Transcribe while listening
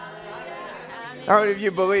How many of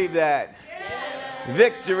you believe that?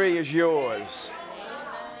 Victory is yours.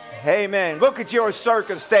 Amen. Look at your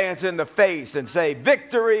circumstance in the face and say,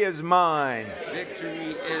 victory is mine.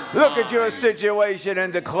 Victory is Look mine. at your situation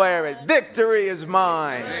and declare it. Victory is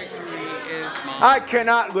mine. Victory is mine. I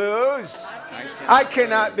cannot lose. I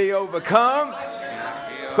cannot be overcome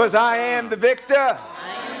because I am the victor.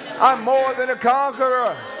 I'm more than a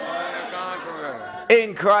conqueror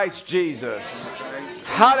in Christ Jesus.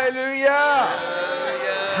 Hallelujah.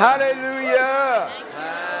 Hallelujah.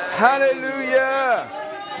 Hallelujah.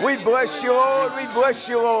 We bless you, Lord. We bless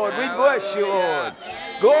you, Lord. We bless you, Lord.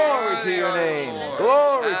 Glory to your name.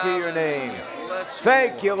 Glory to your name.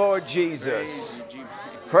 Thank you, Lord Jesus.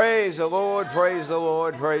 Praise the Lord. Praise the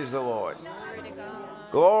Lord. Praise the Lord.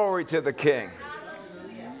 Glory to the King.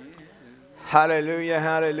 Hallelujah.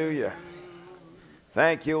 Hallelujah.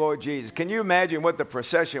 Thank you, Lord Jesus. Can you imagine what the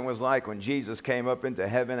procession was like when Jesus came up into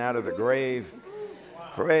heaven out of the grave?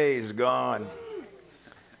 Praise God.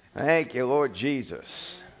 Thank you, Lord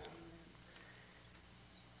Jesus.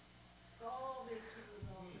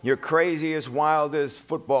 Your craziest, wildest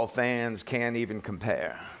football fans can't even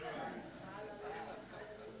compare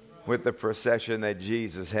with the procession that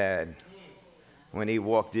Jesus had when he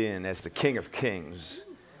walked in as the King of Kings,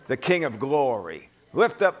 the King of Glory.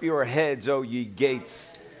 Lift up your heads, O ye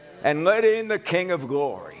gates, and let in the King of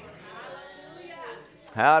Glory.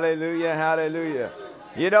 Hallelujah, hallelujah.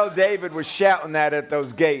 You know David was shouting that at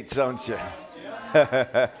those gates, don't you?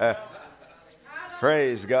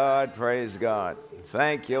 Praise God, praise God.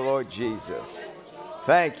 Thank you, Lord Jesus.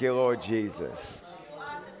 Thank you, Lord Jesus.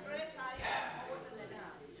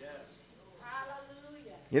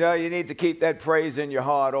 You know, you need to keep that praise in your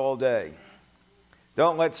heart all day.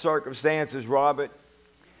 Don't let circumstances rob it,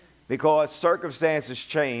 because circumstances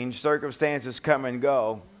change, circumstances come and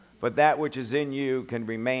go, but that which is in you can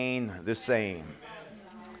remain the same.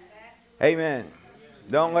 Amen.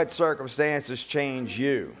 Don't let circumstances change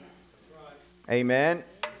you. Amen.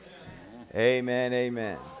 Amen,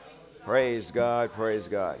 amen. Praise God, praise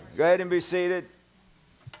God. Go ahead and be seated.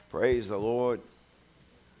 Praise the Lord.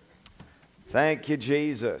 Thank you,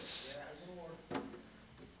 Jesus.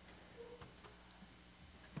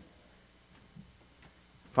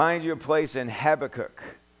 Find your place in Habakkuk,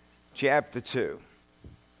 chapter 2.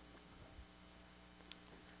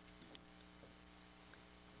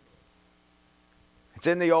 It's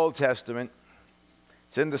in the Old Testament.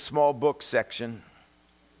 It's in the small book section.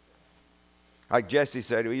 Like Jesse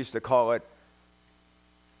said, we used to call it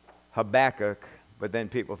Habakkuk, but then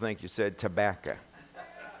people think you said tobacco.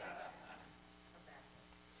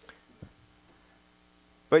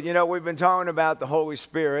 But you know, we've been talking about the Holy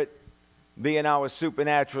Spirit being our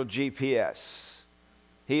supernatural GPS.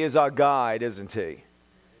 He is our guide, isn't he?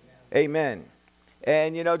 Amen.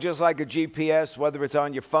 And you know, just like a GPS, whether it's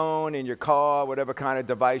on your phone, in your car, whatever kind of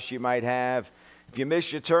device you might have, if you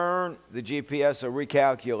miss your turn, the GPS will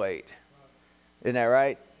recalculate. Isn't that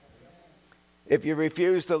right? If you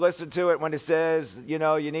refuse to listen to it when it says, you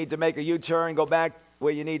know, you need to make a U-turn, go back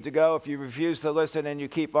where you need to go. If you refuse to listen and you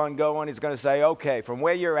keep on going, he's going to say, okay, from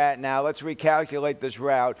where you're at now, let's recalculate this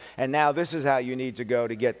route. And now this is how you need to go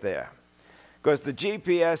to get there. Because the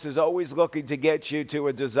GPS is always looking to get you to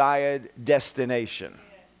a desired destination.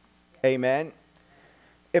 Amen.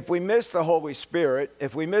 If we miss the Holy Spirit,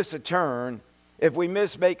 if we miss a turn, if we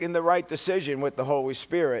miss making the right decision with the Holy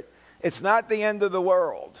Spirit, it's not the end of the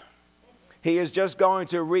world. He is just going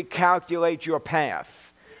to recalculate your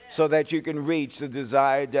path so that you can reach the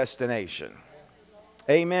desired destination.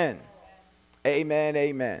 Amen. Amen,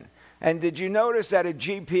 amen. And did you notice that a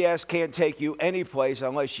GPS can't take you any place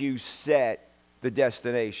unless you set the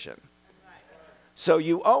destination? So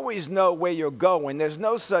you always know where you're going. There's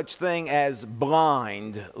no such thing as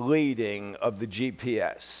blind leading of the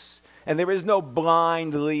GPS. And there is no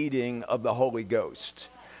blind leading of the Holy Ghost.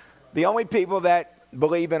 The only people that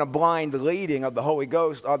believe in a blind leading of the Holy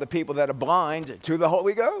Ghost are the people that are blind to the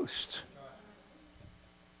Holy Ghost.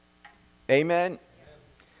 Amen.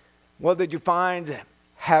 Well, did you find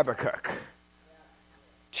Habakkuk,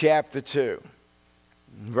 chapter 2,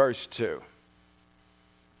 verse 2?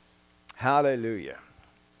 Hallelujah.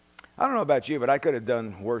 I don't know about you, but I could have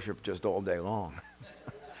done worship just all day long.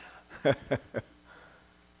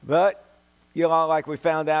 But, you know, like we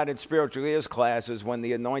found out in spiritual ears classes, when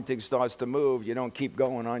the anointing starts to move, you don't keep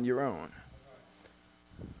going on your own.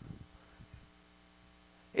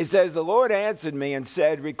 It says, the Lord answered me and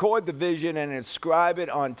said, record the vision and inscribe it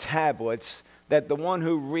on tablets, that the one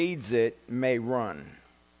who reads it may run.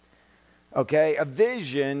 Okay, a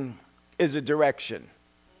vision is a direction.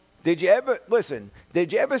 Did you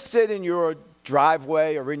ever sit in your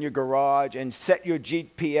driveway or in your garage and set your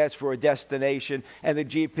GPS for a destination, and the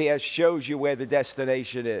GPS shows you where the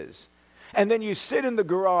destination is. And then you sit in the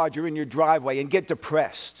garage or in your driveway and get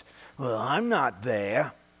depressed. Well, I'm not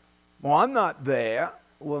there. Well, I'm not there.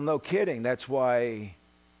 Well, no kidding. That's why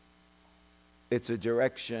it's a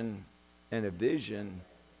direction and a vision.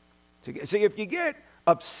 See, if you get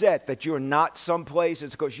upset that you're not someplace,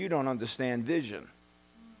 it's because you don't understand vision.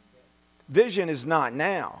 Vision is not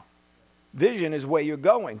now. Vision is where you're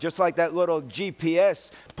going. Just like that little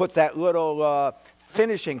GPS puts that little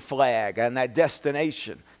finishing flag on that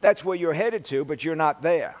destination. That's where you're headed to, but you're not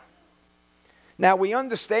there. Now, we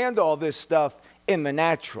understand all this stuff in the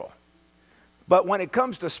natural. But when it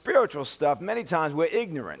comes to spiritual stuff, many times we're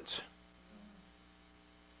ignorant.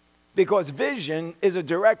 Because vision is a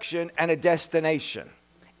direction and a destination.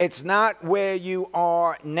 It's not where you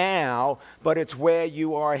are now, but it's where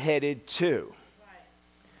you are headed to.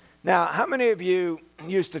 Now, how many of you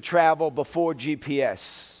used to travel before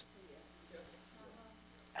GPS?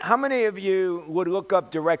 How many of you would look up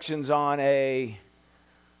directions on maybe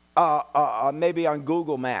on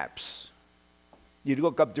Google Maps? You'd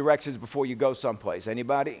look up directions before you go someplace.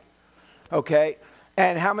 Anybody? Okay.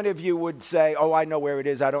 And how many of you would say, oh, I know where it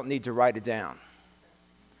is, I don't need to write it down?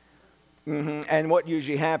 And what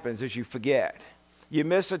usually happens is you forget. You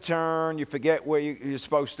miss a turn, you forget where you're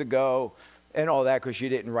supposed to go, and all that because you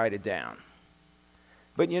didn't write it down.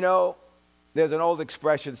 But you know, there's an old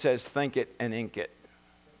expression that says, think it and ink it.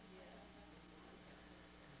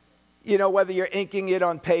 You know, whether you're inking it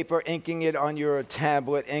on paper, inking it on your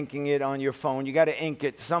tablet, inking it on your phone, you got to ink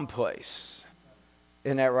it someplace.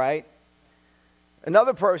 Isn't that right?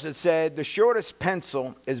 Another person said, the shortest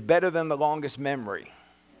pencil is better than the longest memory.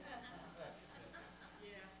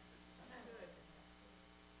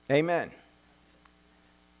 Amen.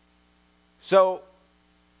 So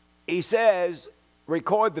he says,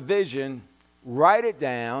 record the vision, write it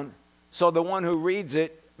down, so the one who reads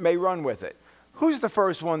it may run with it. Who's the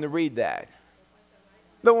first one to read that?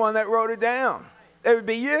 The one that wrote it down. It would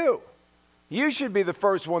be you. You should be the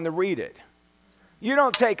first one to read it. You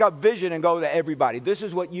don't take up vision and go to everybody. This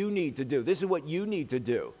is what you need to do. This is what you need to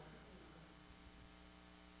do.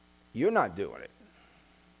 You're not doing it.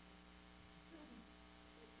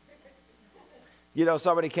 You know,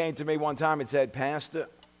 somebody came to me one time and said, Pastor,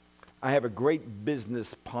 I have a great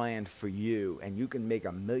business plan for you, and you can make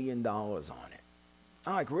 $1 million on it.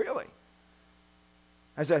 I'm like, really?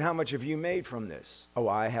 I said, how much have you made from this? Oh,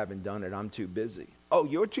 I haven't done it. I'm too busy. Oh,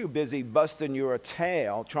 you're too busy busting your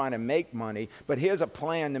tail trying to make money, but here's a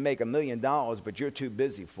plan to make $1 million, but you're too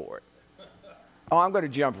busy for it. Oh, I'm going to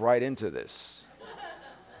jump right into this.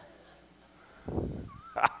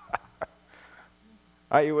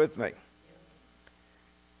 Are you with me?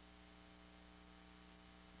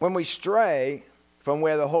 When we stray from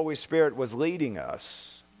where the Holy Spirit was leading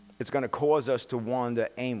us, it's going to cause us to wander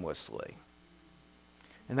aimlessly.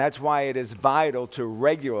 And that's why it is vital to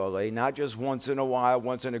regularly, not just once in a while,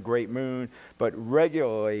 once in a great moon, but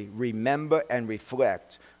regularly remember and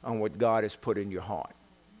reflect on what God has put in your heart.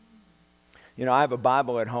 You know, I have a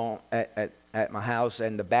Bible at home, at my house,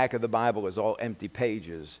 and the back of the Bible is all empty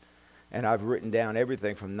pages. And I've written down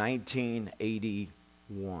everything from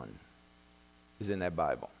 1981 is in that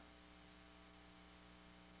Bible.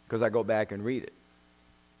 Because I go back and read it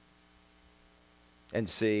and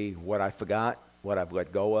see what I forgot, what I've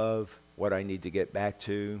let go of, what I need to get back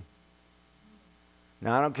to.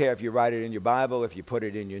 Now, I don't care if you write it in your Bible, if you put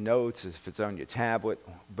it in your notes, if it's on your tablet,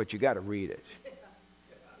 but you got to read it.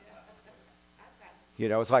 You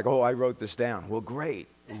know, it's like, oh, I wrote this down. Well, great.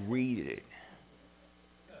 Read it.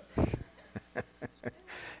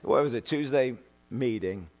 What was it? Tuesday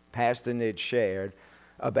meeting, Pastor Nid shared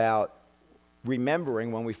about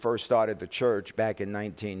remembering when we first started the church back in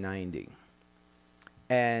 1990.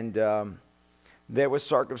 And there were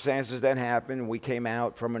circumstances that happened. We came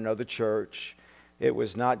out from another church. It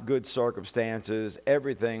was not good circumstances.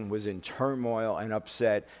 Everything was in turmoil and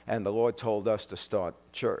upset, and the Lord told us to start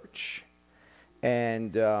church.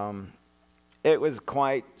 And it was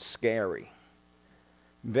quite scary,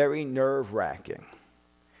 very nerve-wracking.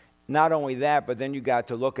 Not only that, but then you got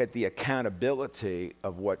to look at the accountability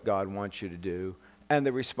of what God wants you to do and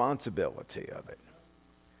the responsibility of it.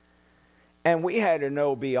 And we had to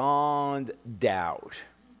know beyond doubt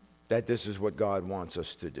that this is what God wants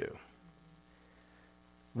us to do.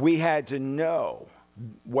 We had to know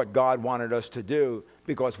what God wanted us to do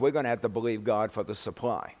because we're going to have to believe God for the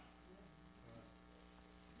supply.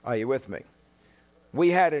 Are you with me? We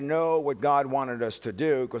had to know what God wanted us to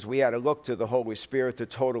do because we had to look to the Holy Spirit to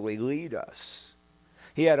totally lead us.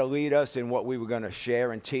 He had to lead us in what we were going to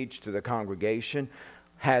share and teach to the congregation,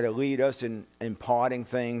 had to lead us in imparting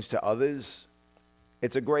things to others.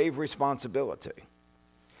 It's a grave responsibility.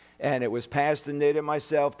 And it was Pastor Nid and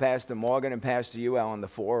myself, Pastor Morgan, and Pastor UL, and the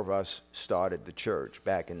four of us started the church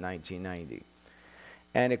back in 1990.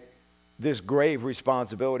 And this grave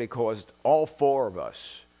responsibility caused all four of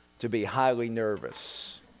us to be highly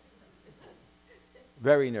nervous.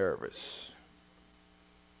 Very nervous.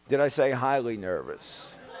 Did I say highly nervous?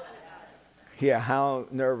 Yeah, how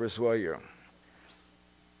nervous were you?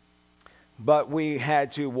 But we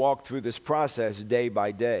had to walk through this process day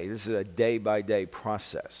by day. This is a day-by-day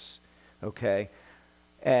process, okay?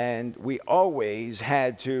 And we always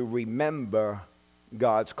had to remember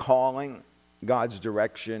God's calling, God's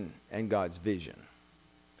direction, and God's vision.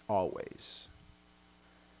 Always.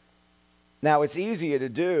 Now, it's easier to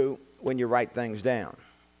do when you write things down,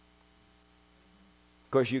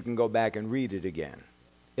 because you can go back and read it again.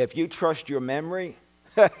 If you trust your memory,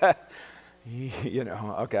 you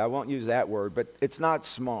know, okay, I won't use that word, but it's not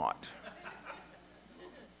smart.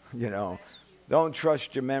 You know, don't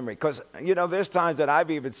trust your memory. Because, you know, there's times that I've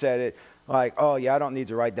even said it, like, oh, yeah, I don't need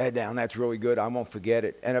to write that down. That's really good. I won't forget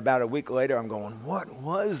it. And about a week later, I'm going, what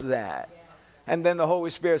was that? And then the Holy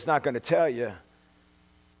Spirit's not going to tell you,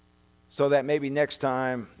 so that maybe next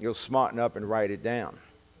time you'll smarten up and write it down.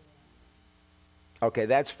 Okay,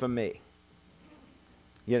 that's for me.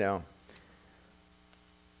 You know.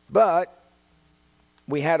 But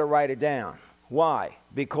we had to write it down. Why?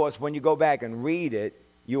 Because when you go back and read it,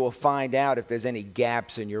 you will find out if there's any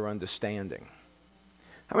gaps in your understanding.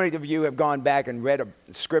 How many of you have gone back and read a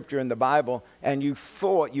scripture in the Bible and you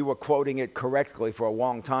thought you were quoting it correctly for a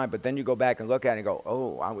long time, but then you go back and look at it and go,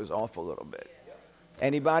 oh, I was off a little bit.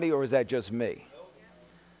 Anybody, or is that just me?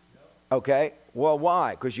 Okay, well,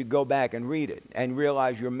 why? Because you go back and read it and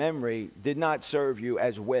realize your memory did not serve you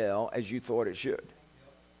as well as you thought it should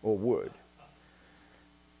or would.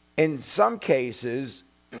 In some cases,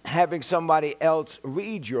 having somebody else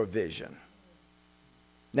read your vision.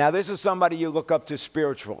 Now, this is somebody you look up to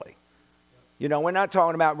spiritually. You know, we're not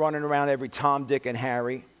talking about running around every Tom, Dick, and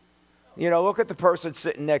Harry. You know, look at the person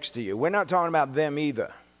sitting next to you. We're not talking about them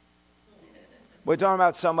either. We're talking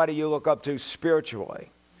about somebody you look up to spiritually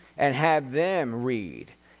and have them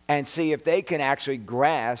read and see if they can actually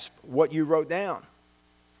grasp what you wrote down.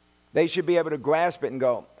 They should be able to grasp it and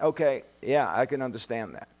go, okay, yeah, I can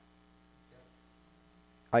understand that.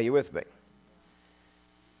 Are you with me?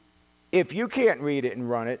 If you can't read it and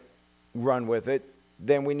run with it,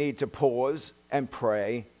 then we need to pause and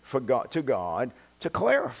pray for God to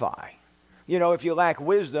clarify. You know, if you lack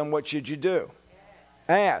wisdom, what should you do?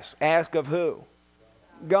 Ask. Ask of who?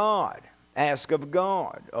 God. Ask of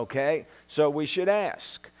God, okay? So we should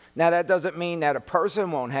ask. Now, that doesn't mean that a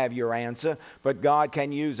person won't have your answer, but God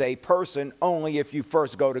can use a person only if you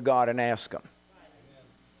first go to God and ask Him.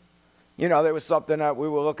 You know, there was something that we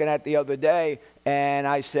were looking at the other day, and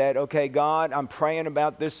I said, okay, God, I'm praying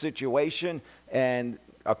about this situation, and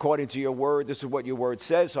according to your word, this is what your word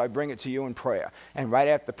says, so I bring it to you in prayer. And right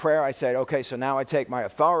after prayer, I said, okay, so now I take my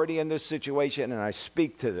authority in this situation, and I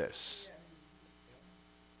speak to this.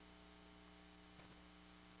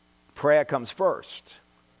 Prayer comes first.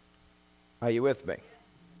 Are you with me?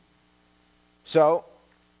 So,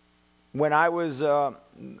 when I was,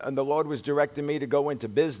 and the Lord was directing me to go into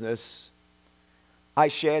business, I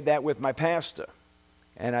shared that with my pastor.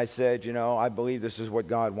 And I said, you know, I believe this is what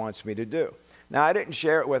God wants me to do. Now, I didn't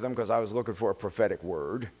share it with him because I was looking for a prophetic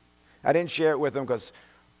word. I didn't share it with him because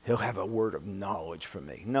he'll have a word of knowledge for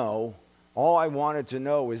me. No. All I wanted to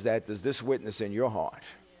know is that, does this witness in your heart?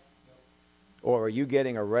 Or are you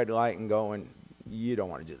getting a red light and going, you don't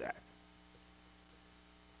want to do that?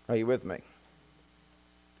 Are you with me?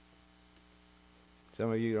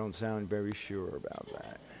 Some of you don't sound very sure about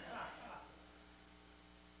that.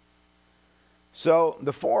 So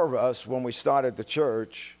the four of us, when we started the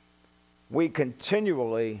church, we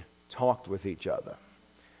continually talked with each other.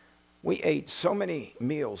 We ate so many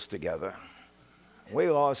meals together, we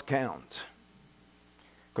lost count.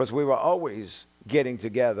 Because we were always getting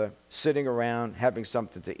together, sitting around, having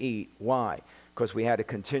something to eat. Why? Because we had to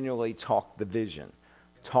continually talk the vision,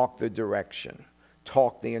 talk the direction,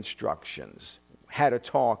 talk the instructions, had to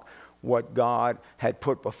talk what God had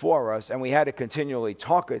put before us, and we had to continually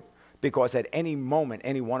talk it because at any moment,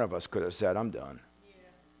 any one of us could have said, I'm done.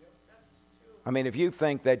 I mean, if you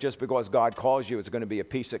think that just because God calls you, it's going to be a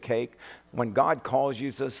piece of cake, when God calls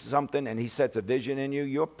you to something and He sets a vision in you,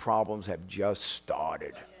 your problems have just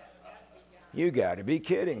started. You got to be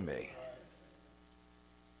kidding me.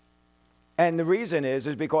 And the reason is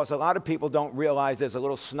because a lot of people don't realize there's a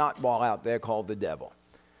little snot ball out there called the devil.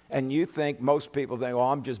 And you think, most people think, oh,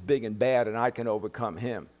 I'm just big and bad and I can overcome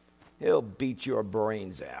him. He'll beat your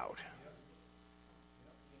brains out.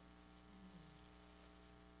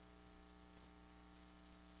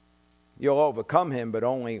 You'll overcome him, but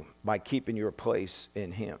only by keeping your place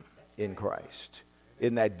in him, in Christ,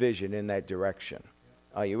 in that vision, in that direction.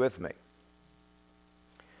 Are you with me?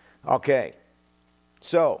 Okay.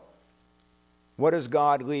 So, what is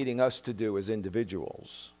God leading us to do as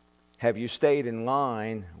individuals? Have you stayed in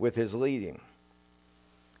line with his leading?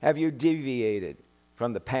 Have you deviated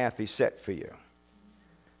from the path he set for you?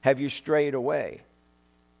 Have you strayed away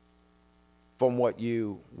from what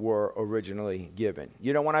you were originally given?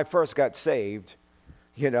 You know, when I first got saved,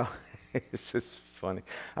 this is funny.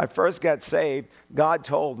 I first got saved, God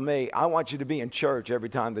told me, I want you to be in church every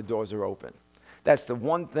time the doors are open. That's the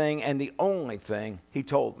one thing and the only thing he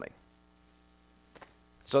told me.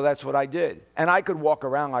 So that's what I did. And I could walk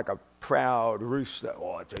around like a proud rooster.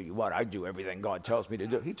 Oh, I tell you what, I do everything God tells me to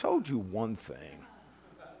do. He told you one thing.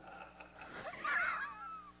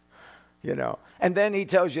 And then he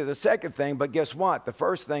tells you the second thing, but guess what? The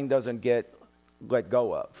first thing doesn't get let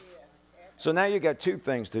go of. So now you got two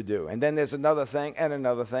things to do. And then there's another thing,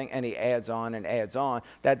 and he adds on and adds on.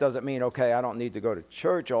 That doesn't mean, okay, I don't need to go to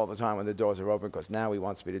church all the time when the doors are open because now he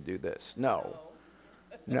wants me to do this. No.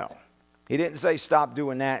 He didn't say stop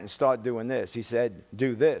doing that and start doing this. He said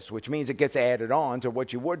do this, which means it gets added on to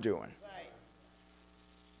what you were doing.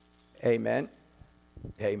 Right. Amen.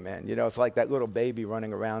 Amen. It's like that little baby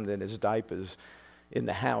running around in his diapers in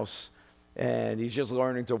the house, and he's just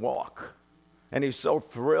learning to walk. And he's so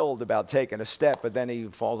thrilled about taking a step, but then he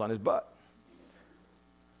falls on his butt.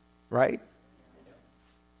 Right?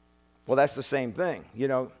 Well, that's the same thing.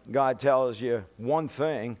 God tells you one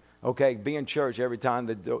thing, okay, be in church every time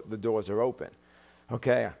the doors are open.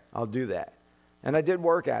 Okay, I'll do that. And I did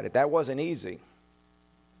work at it. That wasn't easy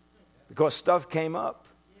because stuff came up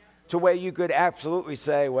to where you could absolutely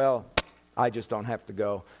say, well, I just don't have to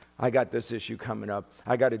go. I got this issue coming up.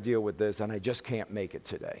 I got to deal with this, and I just can't make it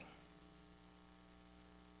today.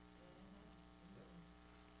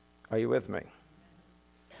 Are you with me?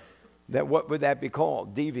 What would that be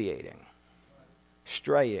called? Deviating,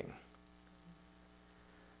 straying.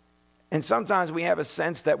 And sometimes we have a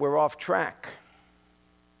sense that we're off track.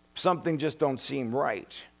 Something just don't seem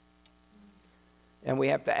right. And we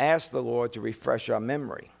have to ask the Lord to refresh our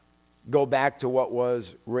memory. Go back to what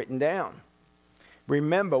was written down.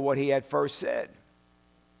 Remember what he had first said.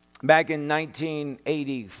 Back in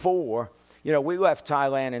 1984, we left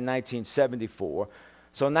Thailand in 1974.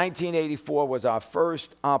 So 1984 was our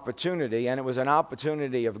first opportunity, and it was an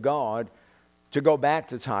opportunity of God to go back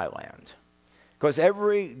to Thailand. Because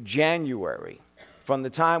every January, from the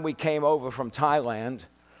time we came over from Thailand,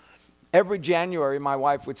 every January my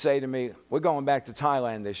wife would say to me, we're going back to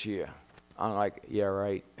Thailand this year. I'm like, yeah,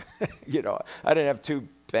 right. I didn't have two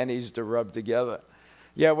pennies to rub together.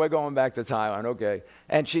 Yeah, we're going back to Thailand, okay.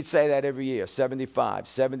 And she'd say that every year, 75,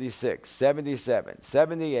 76, 77,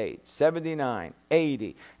 78, 79, 80.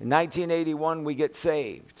 In 1981, we get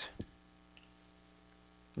saved.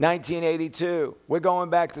 1982, we're going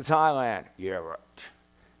back to Thailand. Yeah, right.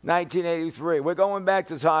 1983, we're going back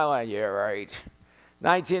to Thailand. Yeah, right.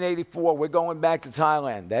 1984, we're going back to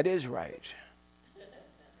Thailand. That is right.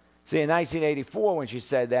 See, in 1984, when she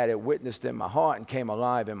said that, it witnessed in my heart and came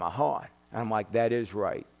alive in my heart. And I'm like, that is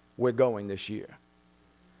right. We're going this year.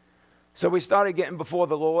 So we started getting before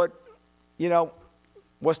the Lord.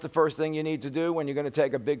 What's the first thing you need to do when you're going to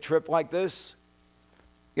take a big trip like this?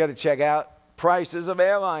 You got to check out prices of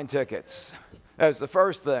airline tickets. That's the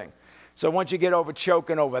first thing. So once you get over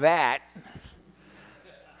choking over that,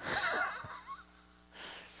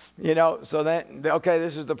 so then, okay,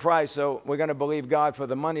 this is the price. So we're going to believe God for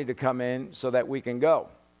the money to come in so that we can go.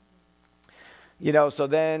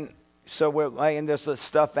 So we're laying this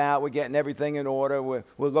stuff out. We're getting everything in order. We're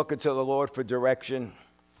looking to the Lord for direction.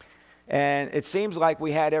 And it seems like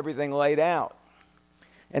we had everything laid out.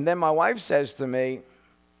 And then my wife says to me,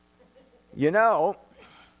 you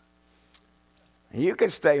can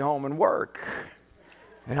stay home and work.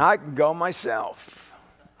 And I can go myself.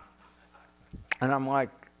 And I'm like,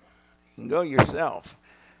 you can go yourself.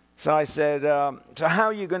 So I said, so how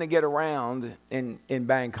are you going to get around in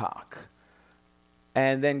Bangkok?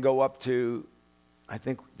 And then go up to,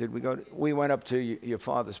 we went up to your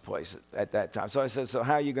father's place at that time. So I said, so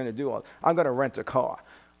how are you going to do all? I'm going to rent a car.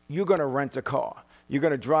 You're going to rent a car. You're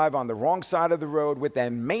going to drive on the wrong side of the road with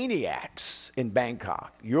them maniacs in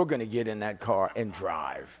Bangkok. You're going to get in that car and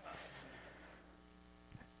drive.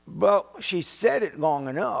 Well, she said it long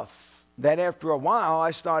enough that after a while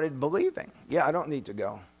I started believing. Yeah, I don't need to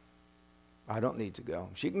go. I don't need to go.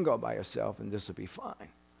 She can go by herself and this will be fine.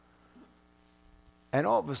 And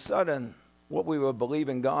all of a sudden, what we were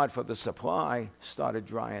believing God for the supply started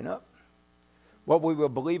drying up. What we were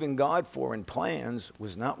believing God for in plans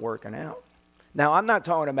was not working out. Now, I'm not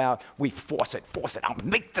talking about we force it, I'll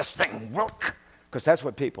make this thing work, because that's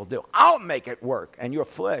what people do. I'll make it work, and your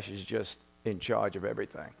flesh is just in charge of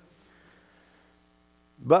everything.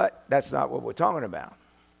 But that's not what we're talking about.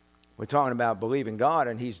 We're talking about believing God,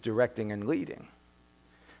 and he's directing and leading.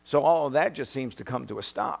 So all of that just seems to come to a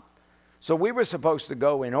stop. So we were supposed to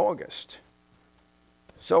go in August.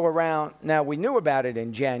 So now we knew about it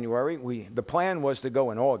in January. The plan was to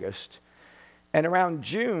go in August. And around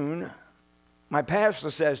June, my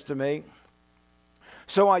pastor says to me,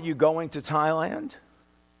 so are you going to Thailand?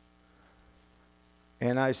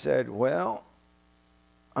 And I said, well,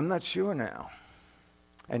 I'm not sure now.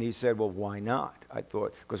 And he said, well, why not? I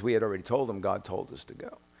thought, because we had already told him God told us to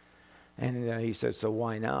go. And he said, so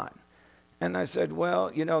why not? And I said, well,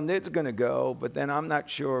 Nid's going to go, but then I'm not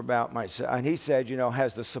sure about myself. And he said,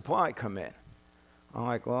 has the supply come in? I'm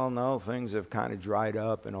like, well, no, things have kind of dried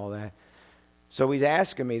up and all that. So he's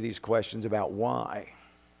asking me these questions about why.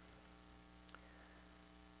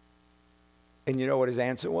 And you know what his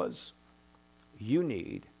answer was? You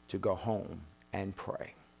need to go home and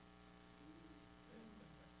pray.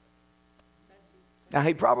 Now,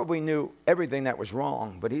 he probably knew everything that was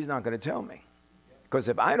wrong, but he's not going to tell me. Because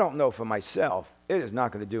if I don't know for myself, it is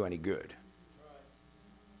not going to do any good.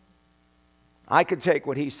 I could take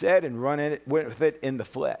what he said and run it with it in the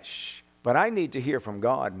flesh. But I need to hear from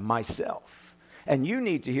God myself. And you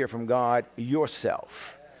need to hear from God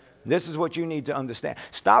yourself. This is what you need to understand.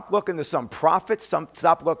 Stop looking to some prophet.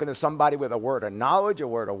 Stop looking to somebody with a word of knowledge, a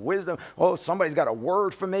word of wisdom. Oh, somebody's got a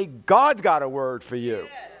word for me. God's got a word for you.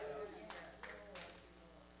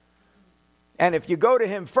 And if you go to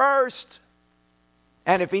him first,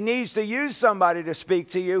 and if he needs to use somebody to speak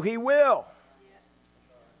to you, he will.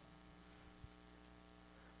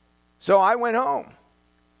 So I went home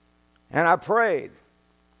and I prayed.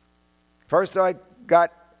 First I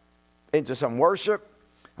got into some worship.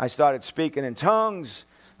 I started speaking in tongues.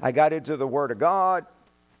 I got into the Word of God.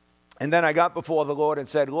 And then I got before the Lord and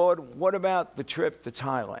said, Lord, what about the trip to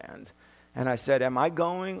Thailand? And I said, am I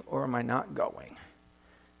going or am I not going?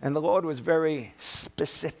 And the Lord was very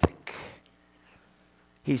specific.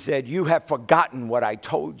 He said, you have forgotten what I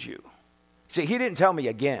told you. See, he didn't tell me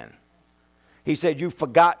again. He said, you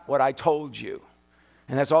forgot what I told you.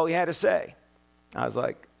 And that's all he had to say. I was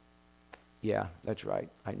like, yeah, that's right.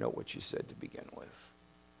 I know what you said to begin with.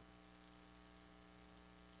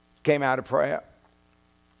 Came out of prayer,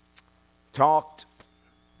 talked,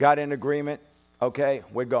 got in agreement. Okay,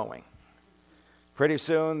 we're going. Pretty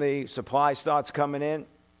soon the supply starts coming in.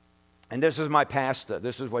 And this is my pastor.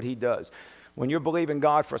 This is what he does. When you're believing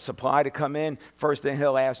God for supply to come in, first thing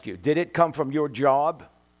he'll ask you, did it come from your job?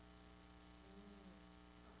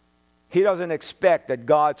 He doesn't expect that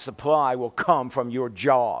God's supply will come from your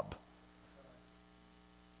job.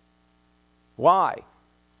 Why?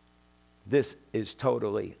 This is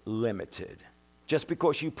totally limited. Just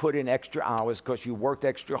because you put in extra hours, because you worked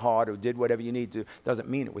extra hard or did whatever you need to, doesn't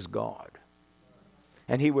mean it was God.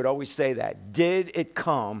 And he would always say that. Did it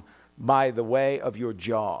come by the way of your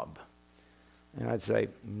job? And I'd say,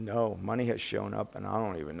 no, money has shown up and I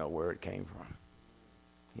don't even know where it came from.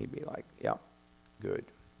 He'd be like, yeah, good.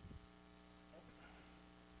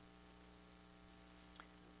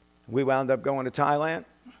 We wound up going to Thailand.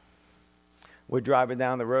 We're driving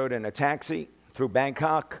down the road in a taxi through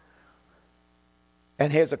Bangkok.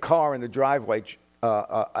 And here's a car in the driveway,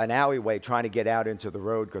 an alleyway, trying to get out into the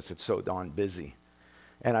road because it's so darn busy.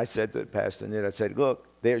 And I said to Pastor Nid, I said, look,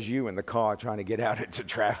 there's you in the car trying to get out into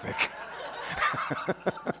traffic.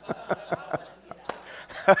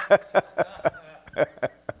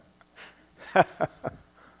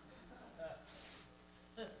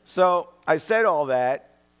 So I said all that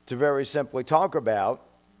to very simply talk about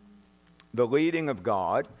the leading of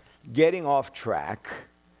God, getting off track,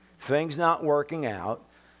 things not working out,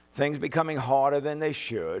 things becoming harder than they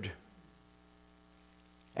should,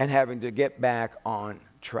 and having to get back on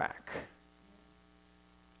track.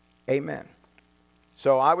 Amen.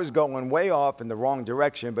 So I was going way off in the wrong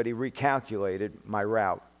direction, but he recalculated my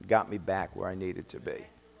route, got me back where I needed to be.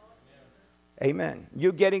 Amen.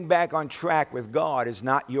 You getting back on track with God is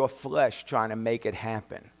not your flesh trying to make it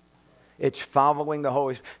happen. It's following the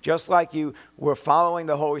Holy Spirit. Just like you were following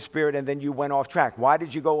the Holy Spirit and then you went off track. Why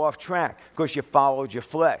did you go off track? Because you followed your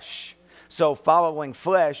flesh. So following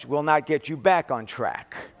flesh will not get you back on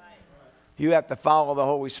track. You have to follow the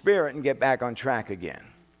Holy Spirit and get back on track again.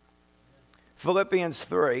 Philippians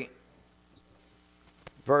 3,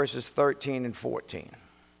 verses 13 and 14.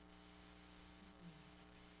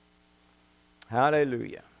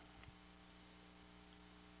 Hallelujah.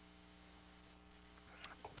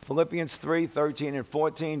 Philippians 3, 13 and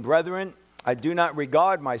 14. Brethren, I do not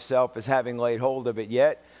regard myself as having laid hold of it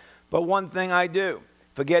yet, but one thing I do,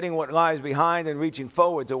 forgetting what lies behind and reaching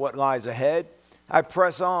forward to what lies ahead, I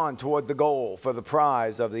press on toward the goal for the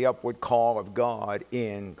prize of the upward call of God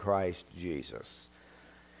in Christ Jesus.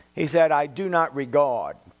 He said, I do not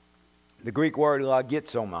regard. The Greek word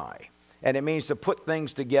logizomai, and it means to put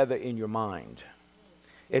things together in your mind.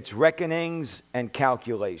 It's reckonings and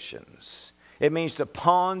calculations. It means to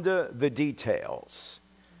ponder the details,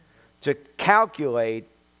 to calculate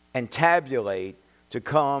and tabulate to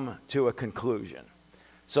come to a conclusion.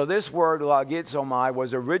 So this word logizomai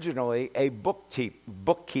was originally a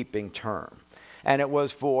bookkeeping term, and it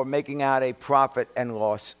was for making out a profit and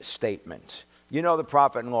loss statement. You know the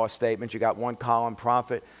profit and loss statement. You got one column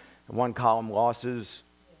profit and one column losses,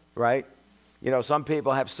 right? You know, some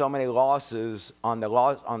people have so many losses on the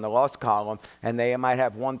loss column, and they might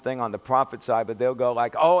have one thing on the profit side, but they'll go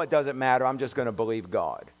like, oh, it doesn't matter, I'm just going to believe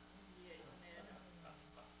God.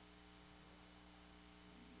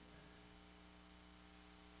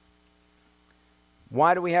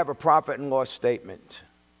 Why do we have a profit and loss statement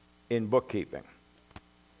in bookkeeping?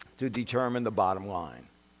 To determine the bottom line,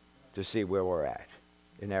 to see where we're at.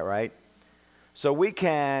 Isn't that right? So we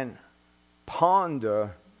can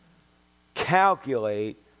ponder,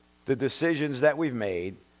 calculate the decisions that we've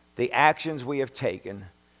made, the actions we have taken,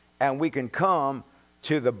 and we can come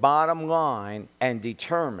to the bottom line and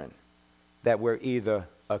determine that we're either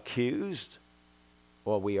accused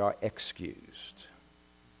or we are excused.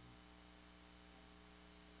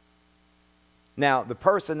 Now, the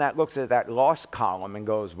person that looks at that loss column and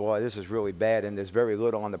goes, boy, this is really bad and there's very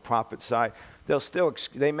little on the profit side,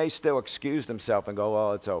 they may still excuse themselves and go,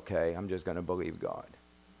 oh, it's okay, I'm just going to believe God.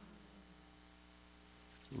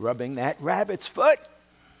 Rubbing that rabbit's foot.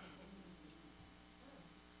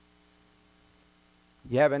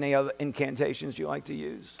 You have any other incantations you like to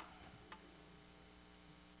use?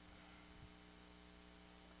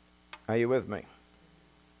 Are you with me?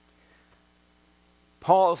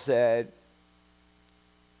 Paul said,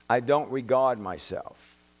 I don't regard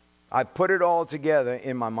myself. I've put it all together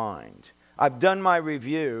in my mind. I've done my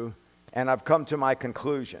review, and I've come to my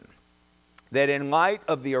conclusion that in light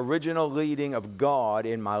of the original leading of God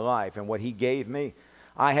in my life and what He gave me,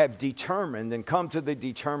 I have determined and come to the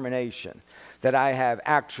determination that I have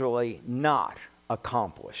actually not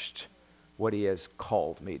accomplished what He has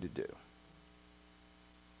called me to do.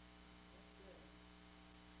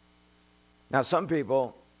 Now, some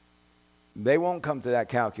people, they won't come to that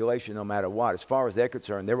calculation no matter what. As far as they're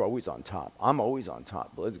concerned, they're always on top. I'm always on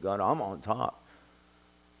top. Bless God, I'm on top.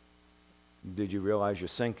 Did you realize you're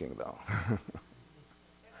sinking, though?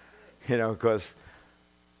 You know, because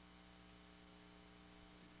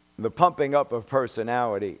the pumping up of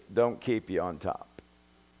personality don't keep you on top.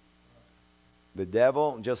 The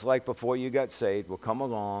devil, just like before you got saved, will come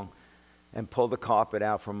along and pull the carpet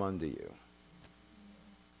out from under you.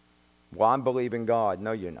 Well, I'm believing God.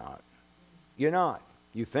 No, you're not. You're not.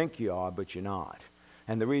 You think you are, but you're not.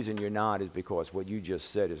 And the reason you're not is because what you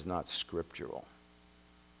just said is not scriptural.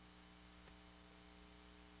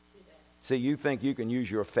 See, you think you can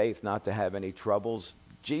use your faith not to have any troubles?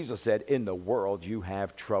 Jesus said, in the world you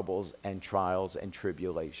have troubles and trials and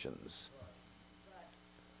tribulations.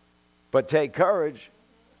 But take courage.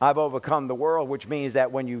 I've overcome the world, which means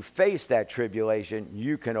that when you face that tribulation,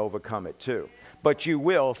 you can overcome it too. But you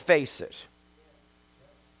will face it.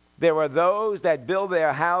 There are those that build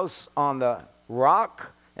their house on the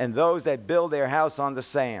rock and those that build their house on the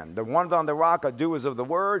sand. The ones on the rock are doers of the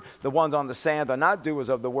word. The ones on the sand are not doers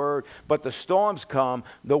of the word. But the storms come,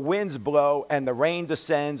 the winds blow, and the rain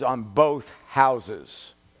descends on both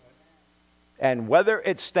houses. And whether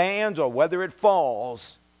it stands or whether it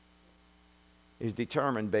falls is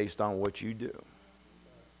determined based on what you do.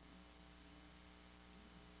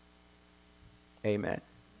 Amen.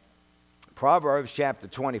 Proverbs chapter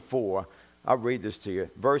 24, I'll read this to you,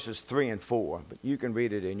 verses 3 and 4, but you can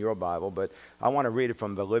read it in your Bible, but I want to read it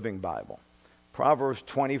from the Living Bible. Proverbs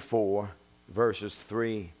 24, verses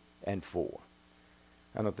 3 and 4.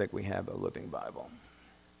 I don't think we have a Living Bible.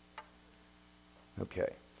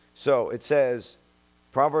 Okay, so it says,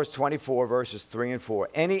 Proverbs 24, verses 3 and 4,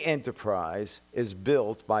 any enterprise is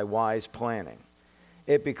built by wise planning.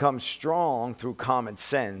 It becomes strong through common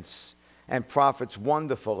sense and profits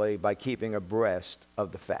wonderfully by keeping abreast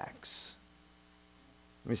of the facts.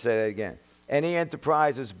 Let me say that again. Any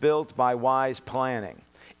enterprise is built by wise planning.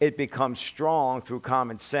 it becomes strong through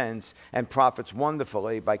common sense and profits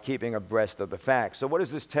wonderfully by keeping abreast of the facts. So what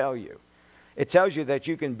does this tell you? It tells you that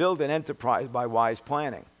you can build an enterprise by wise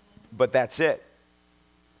planning, but that's it.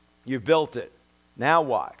 You've built it. Now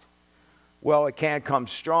what? Well, it can't come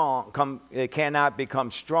strong. It cannot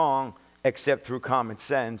become strong except through common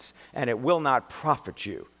sense, and it will not profit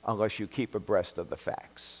you unless you keep abreast of the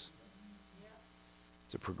facts.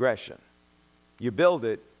 It's a progression. You build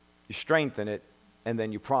it, you strengthen it, and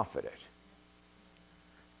then you profit it.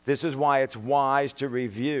 This is why it's wise to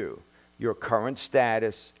review your current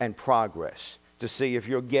status and progress to see if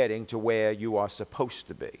you're getting to where you are supposed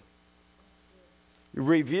to be.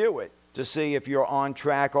 Review it to see if you're on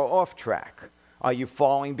track or off track. Are you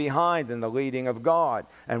falling behind in the leading of God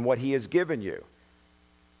and what He has given you?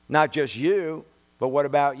 Not just you, but what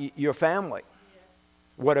about your family?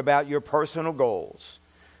 What about your personal goals?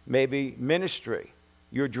 Maybe ministry,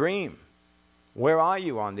 your dream. Where are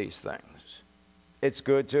you on these things? It's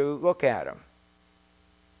good to look at them.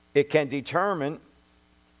 It can determine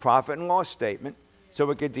profit and loss statement, so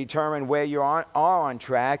it can determine where you are on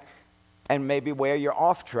track and maybe where you're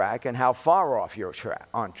off track and how far off you're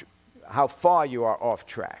how far you are off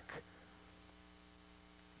track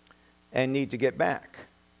and need to get back.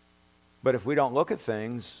 But if we don't look at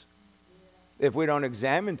things, if we don't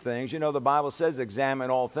examine things, the Bible says examine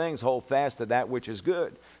all things, hold fast to that which is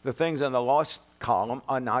good. The things in the lost column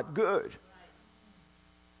are not good.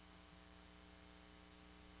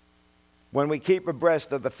 When we keep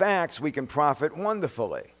abreast of the facts, we can profit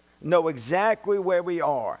wonderfully. Know exactly where we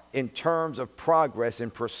are in terms of progress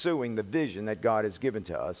in pursuing the vision that God has given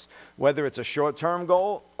to us, whether it's a short-term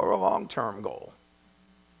goal or a long-term goal.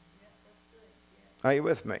 Are you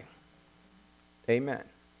with me? Amen.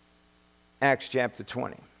 Acts chapter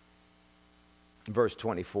 20, verse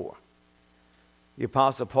 24. The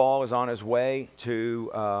Apostle Paul is on his way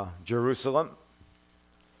to Jerusalem.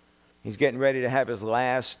 He's getting ready to have his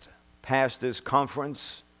last pastor's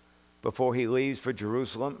conference before he leaves for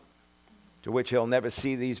Jerusalem, to which he'll never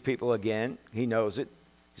see these people again. He knows it.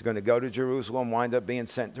 He's going to go to Jerusalem, wind up being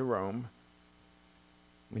sent to Rome.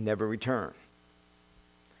 We never return.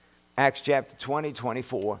 Acts chapter 20,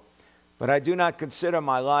 24. But I do not consider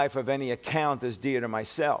my life of any account as dear to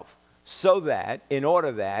myself, so that, in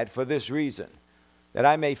order that, for this reason, that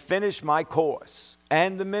I may finish my course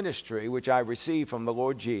and the ministry which I received from the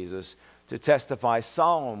Lord Jesus, to testify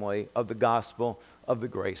solemnly of the gospel of the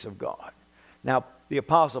grace of God. Now, the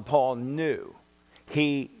Apostle Paul knew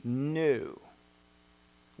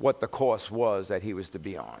what the course was that he was to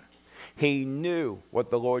be on. He knew what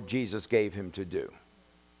the Lord Jesus gave him to do.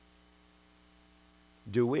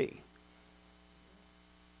 Do we?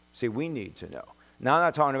 See, we need to know. Now, I'm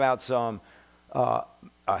not talking about some a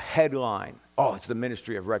headline. Oh, it's the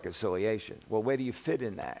ministry of reconciliation. Well, where do you fit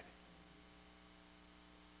in that?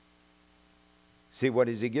 See, what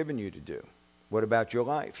has He given you to do? What about your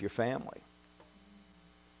life, your family?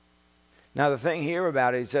 Now, the thing here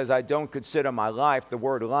about it, he says, I don't consider my life. The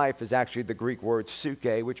word life is actually the Greek word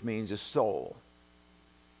psyche, which means a soul.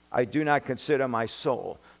 I do not consider my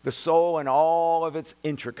soul. The soul in all of its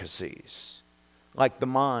intricacies, like the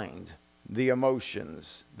mind, the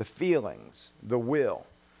emotions, the feelings, the will,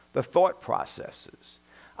 the thought processes.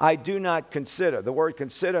 I do not consider. The word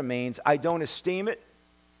consider means I don't esteem it.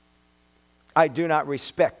 I do not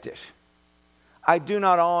respect it. I do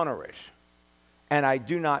not honor it. And I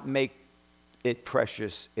do not make it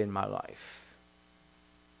precious in my life.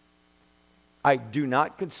 I do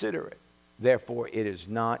not consider it. Therefore, it is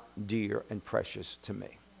not dear and precious to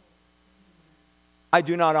me. I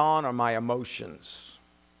do not honor my emotions.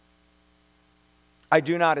 I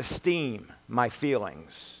do not esteem my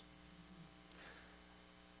feelings.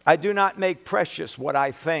 I do not make precious what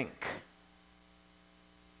I think.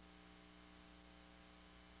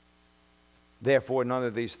 Therefore, none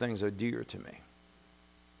of these things are dear to me.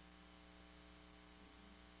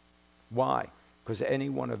 Why? Because any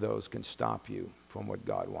one of those can stop you from what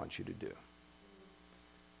God wants you to do.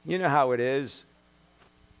 You know how it is.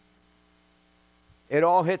 It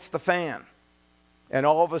all hits the fan. And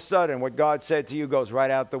all of a sudden, what God said to you goes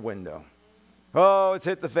right out the window. Oh, it's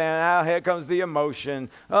hit the fan. Oh, here comes the emotion.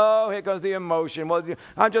 Oh, here comes the emotion. Well,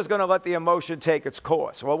 I'm just going to let the emotion take its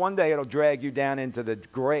course. Well, one day it'll drag you down into the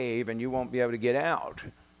grave and you won't be able to get out.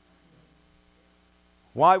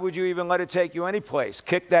 Why would you even let it take you any place?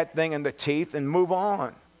 Kick that thing in the teeth and move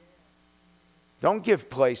on. Don't give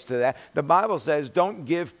place to that. The Bible says don't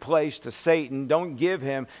give place to Satan. Don't give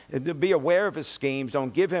him, be aware of his schemes.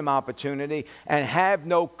 Don't give him opportunity and have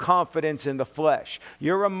no confidence in the flesh.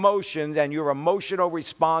 Your emotions and your emotional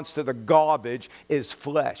response to the garbage is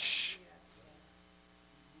flesh.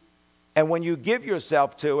 And when you give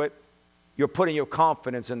yourself to it, you're putting your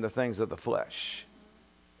confidence in the things of the flesh.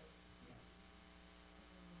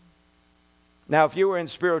 Now, if you were in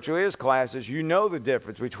spiritual ears classes, you know the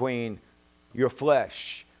difference between your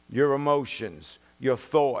flesh, your emotions, your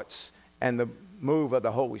thoughts, and the move of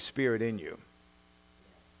the Holy Spirit in you.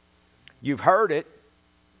 You've heard it,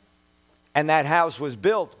 and that house was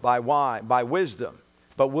built by why? By wisdom.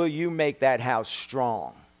 But will you make that house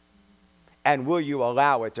strong? And will you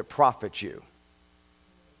allow it to profit you?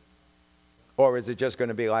 Or is it just going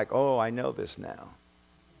to be like, oh, I know this now?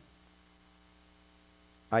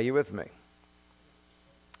 Are you with me?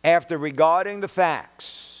 After regarding the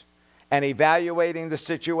facts and evaluating the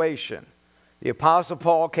situation, the Apostle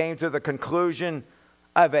Paul came to the conclusion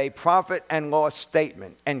of a profit and loss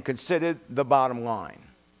statement and considered the bottom line.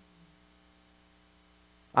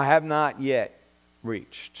 I have not yet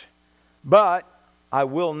reached, but I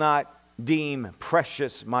will not deem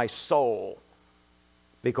precious my soul,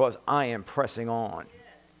 because I am pressing on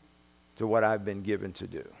to what I've been given to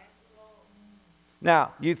do.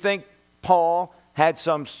 Now, you think Paul had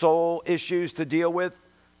some soul issues to deal with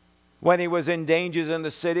when he was in dangers in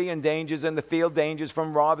the city and dangers in the field, dangers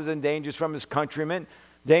from robbers and dangers from his countrymen,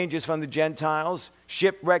 dangers from the Gentiles,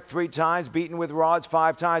 shipwrecked 3 times, beaten with rods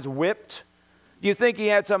 5 times, whipped? Do you think he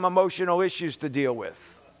had some emotional issues to deal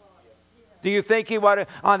with? Do you think he was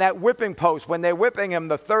on that whipping post, when they're whipping him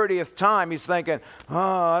the 30th time, he's thinking, oh,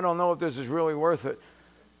 I don't know if this is really worth it.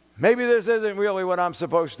 Maybe this isn't really what I'm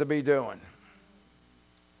supposed to be doing.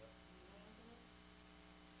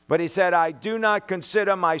 But he said, I do not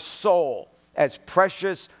consider my soul as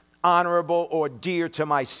precious, honorable, or dear to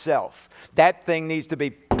myself. That thing needs to be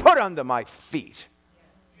put under my feet.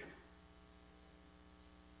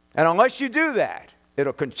 And unless you do that,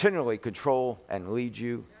 it'll continually control and lead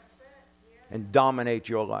you and dominate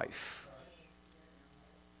your life.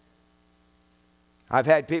 I've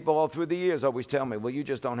had people all through the years always tell me, well, you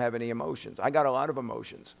just don't have any emotions. I got a lot of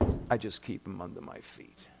emotions. I just keep them under my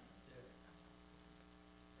feet.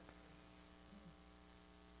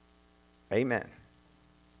 Amen.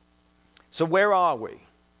 So where are we?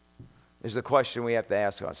 Is the question we have to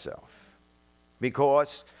ask ourselves.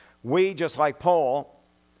 Because we, just like Paul,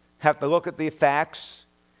 have to look at the facts,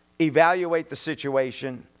 evaluate the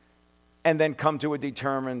situation, and then come to a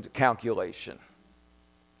determined calculation.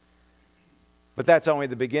 But that's only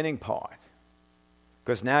the beginning part.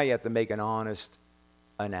 Because now you have to make an honest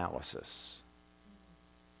analysis.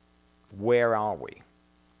 Where are we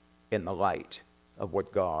in the light of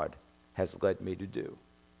what God has led me to do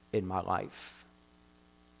in my life,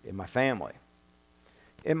 in my family,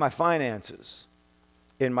 in my finances,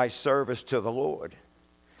 in my service to the Lord,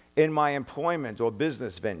 in my employment or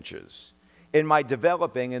business ventures, in my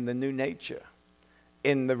developing in the new nature,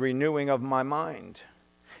 in the renewing of my mind,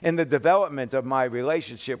 in the development of my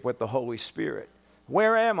relationship with the Holy Spirit.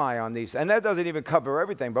 Where am I on these? And that doesn't even cover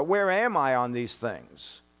everything, but where am I on these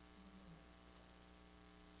things?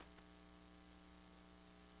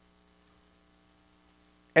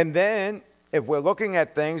 And then, if we're looking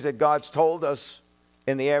at things that God's told us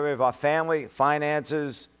in the area of our family,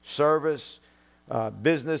 finances, service,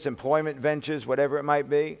 business, employment ventures, whatever it might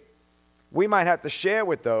be, we might have to share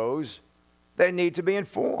with those that need to be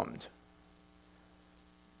informed.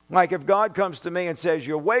 Like if God comes to me and says,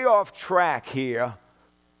 you're way off track here,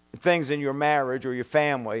 things in your marriage or your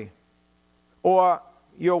family, or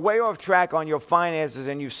you're way off track on your finances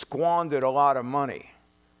and you've squandered a lot of money,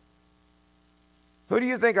 who do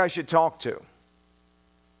you think I should talk to?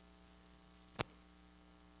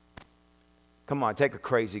 Come on, take a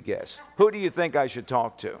crazy guess. Who do you think I should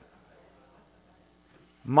talk to?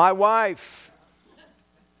 My wife.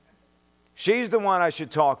 She's the one I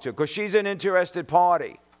should talk to because she's an interested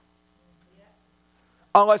party.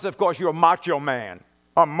 Unless, of course, you're a macho man.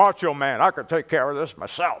 I'm a macho man. I could take care of this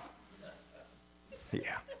myself.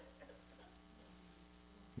 Yeah.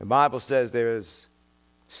 The Bible says there is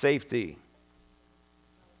safety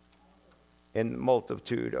in the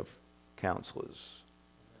multitude of counselors.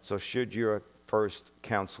 So should your first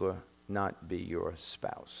counselor not be your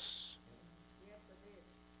spouse?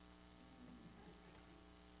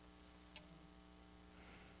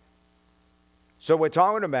 So we're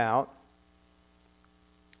talking about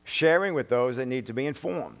sharing with those that need to be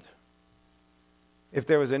informed. If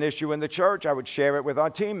there was an issue in the church, I would share it with our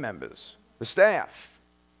team members, the staff.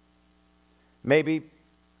 Maybe,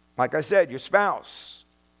 like I said, your spouse.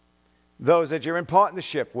 Those that you're in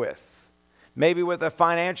partnership with. Maybe with a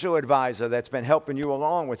financial advisor that's been helping you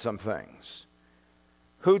along with some things.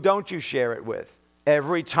 Who don't you share it with?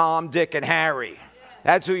 Every Tom, Dick, and Harry.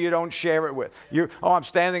 That's who you don't share it with. I'm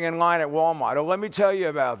standing in line at Walmart. Oh, let me tell you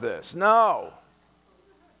about this. No.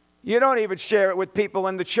 You don't even share it with people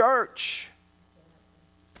in the church.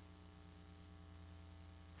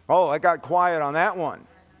 Oh, I got quiet on that one.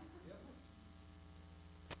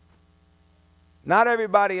 Not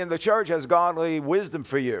everybody in the church has godly wisdom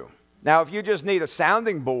for you. Now, if you just need a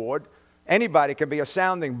sounding board, anybody can be a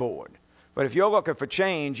sounding board. But if you're looking for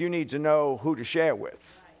change, you need to know who to share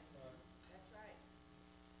with.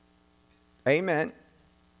 Amen.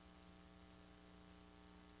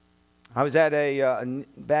 I was at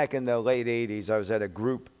back in the late 80s, I was at a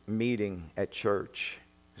group meeting at church.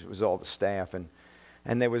 It was all the staff, and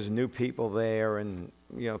there was new people there, and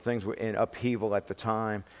things were in upheaval at the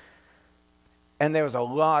time. And there was a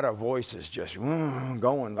lot of voices just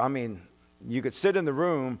going. I mean, you could sit in the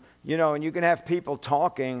room, and you can have people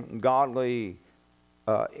talking godly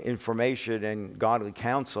information and godly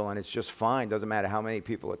counsel, and it's just fine. Doesn't matter how many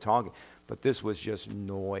people are talking. But this was just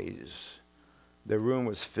noise. The room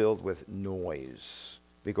was filled with noise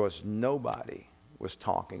because nobody was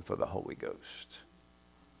talking for the Holy Ghost.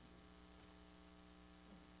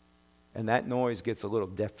 And that noise gets a little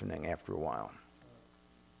deafening after a while.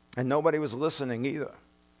 And nobody was listening either.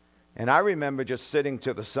 And I remember just sitting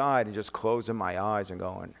to the side and just closing my eyes and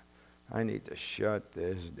going, I need to shut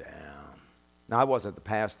this down. Now, I wasn't the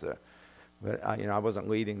pastor, but I wasn't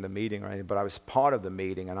leading the meeting or anything, but I was part of the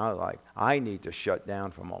meeting, and I need to shut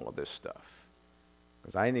down from all of this stuff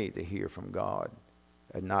because I need to hear from God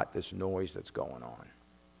and not this noise that's going on.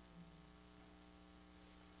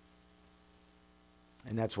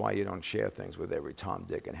 And that's why you don't share things with every Tom,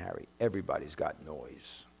 Dick, and Harry. Everybody's got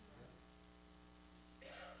noise.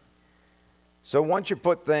 So once you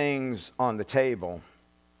put things on the table,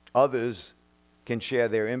 others can share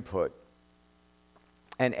their input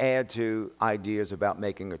and add to ideas about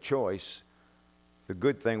making a choice. The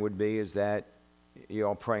good thing would be is that you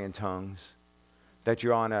all pray in tongues, that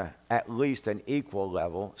you're on at least an equal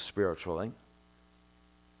level spiritually,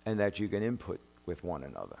 and that you can input with one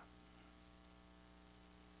another.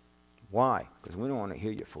 Why? Because we don't want to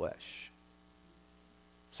hear your flesh.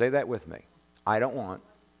 Say that with me. I don't want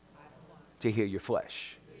to hear your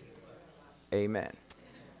flesh. Amen.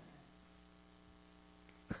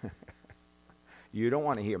 You don't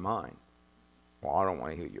want to hear mine. Well, I don't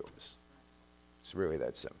want to hear yours. It's really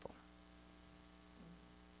that simple.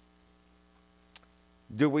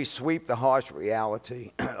 Do we sweep the harsh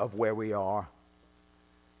reality of where we are?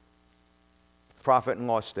 Profit and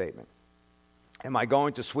loss statement. Am I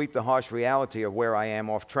going to sweep the harsh reality of where I am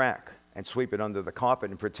off track and sweep it under the carpet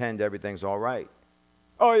and pretend everything's all right?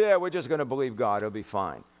 Oh, yeah, we're just going to believe God. It'll be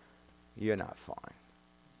fine. You're not fine.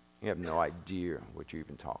 You have no idea what you're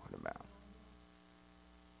even talking about.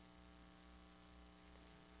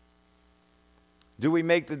 Do we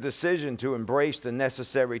make the decision to embrace the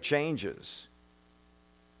necessary changes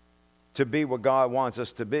to be what God wants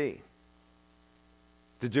us to be,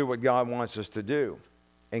 to do what God wants us to do,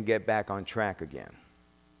 and get back on track again?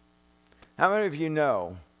 How many of you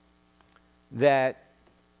know that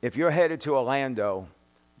if you're headed to Orlando,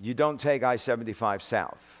 you don't take I-75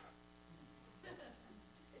 south?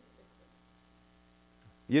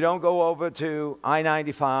 You don't go over to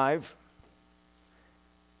I-95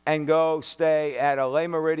 and go stay at a Le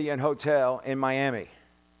Méridien Hotel in Miami.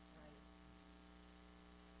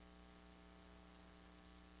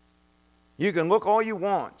 You can look all you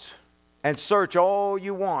want and search all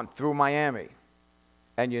you want through Miami,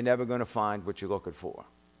 and you're never going to find what you're looking for.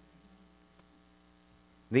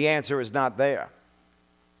 The answer is not there.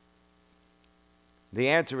 The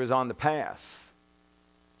answer is on the path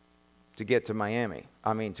to get to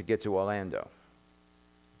to get to Orlando.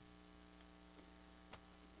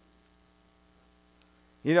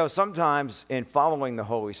 Sometimes in following the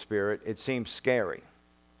Holy Spirit, it seems scary.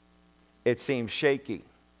 It seems shaky.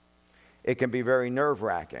 It can be very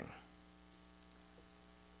nerve-wracking.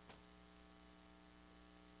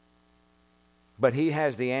 But He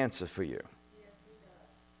has the answer for you.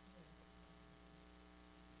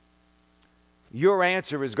 Your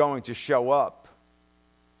answer is going to show up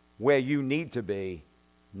where you need to be,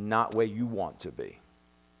 not where you want to be.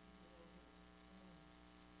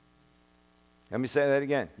 Let me say that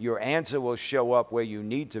again. Your answer will show up where you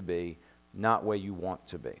need to be, not where you want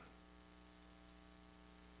to be.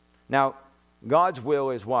 Now, God's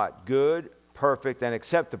will is what? Good, perfect, and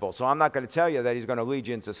acceptable. So I'm not going to tell you that He's going to lead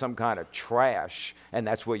you into some kind of trash, and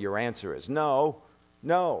that's where your answer is. No.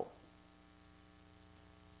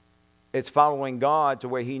 It's following God to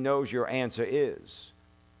where He knows your answer is.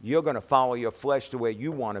 You're going to follow your flesh to where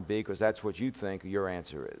you want to be because that's what you think your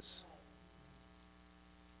answer is.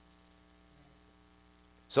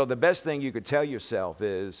 So the best thing you could tell yourself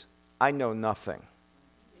is, I know nothing.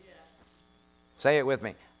 Yeah. Say it with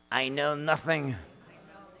me. I know nothing.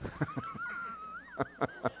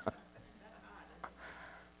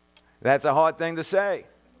 That's a hard thing to say,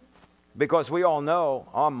 because we all know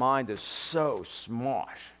our mind is so smart.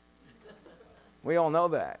 We all know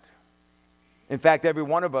that. In fact, every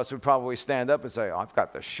one of us would probably stand up and say, I've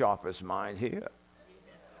got the sharpest mind here.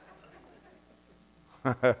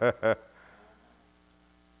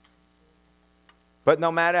 But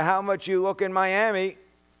no matter how much you look in Miami,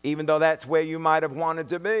 even though that's where you might have wanted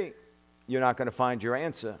to be, you're not going to find your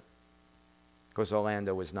answer, because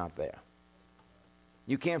Orlando is not there.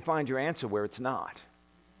 You can't find your answer where it's not.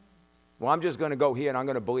 Well, I'm just going to go here and I'm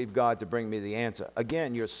going to believe God to bring me the answer.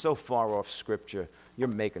 Again, you're so far off Scripture, you're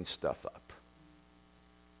making stuff up.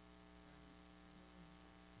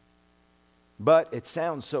 But it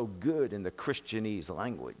sounds so good in the Christianese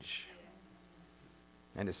language.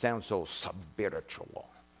 And it sounds so spiritual.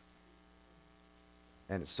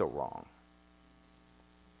 And it's so wrong.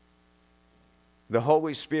 The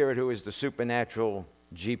Holy Spirit, who is the supernatural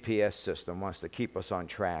GPS system, wants to keep us on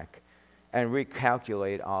track and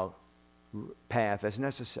recalculate our path as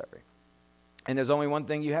necessary. And there's only one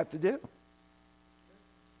thing you have to do.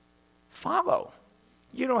 Follow.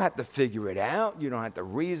 You don't have to figure it out. You don't have to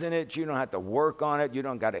reason it. You don't have to work on it. You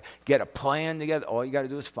don't got to get a plan together. All you got to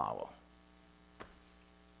do is follow.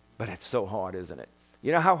 But it's so hard, isn't it?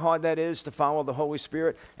 You know how hard that is to follow the Holy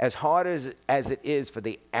Spirit? As hard as it is for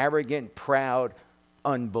the arrogant, proud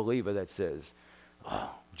unbeliever that says,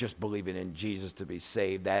 oh, just believing in Jesus to be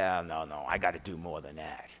saved. No, I got to do more than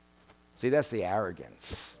that. See, that's the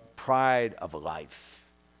arrogance, pride of life.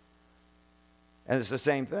 And it's the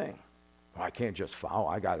same thing. Well, I can't just follow.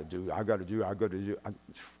 I got to do.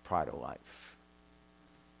 Pride of life.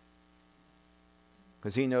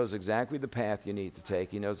 Because he knows exactly the path you need to take.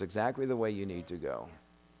 He knows exactly the way you need to go.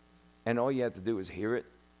 And all you have to do is hear it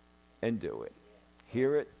and do it.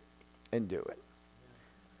 Hear it and do it.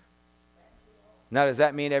 Now, does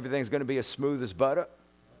that mean everything's going to be as smooth as butter?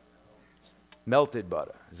 Melted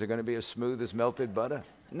butter. Is it going to be as smooth as melted butter?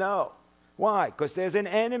 No. Why? Because there's an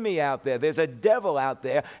enemy out there. There's a devil out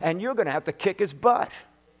there, and you're going to have to kick his butt.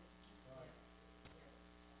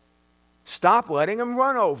 Stop letting him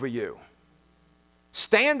run over you.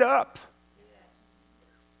 Stand up.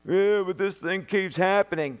 Yeah, but this thing keeps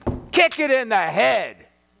happening. Kick it in the head.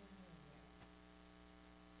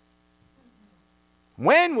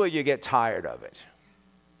 When will you get tired of it?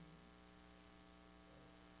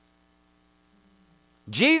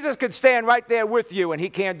 Jesus could stand right there with you and he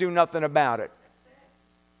can't do nothing about it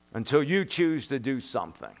until you choose to do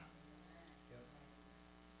something.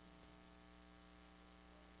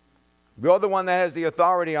 You're the one that has the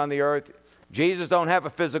authority on the earth. Jesus don't have a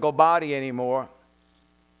physical body anymore.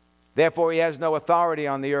 Therefore, he has no authority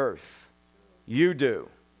on the earth. You do.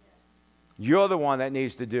 You're the one that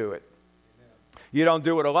needs to do it. You don't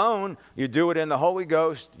do it alone. You do it in the Holy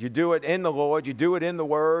Ghost. You do it in the Lord. You do it in the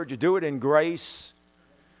Word. You do it in grace.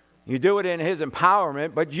 You do it in his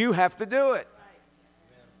empowerment, but you have to do it.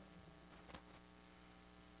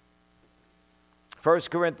 1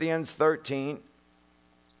 Corinthians 13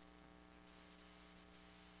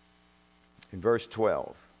 in verse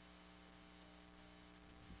 12.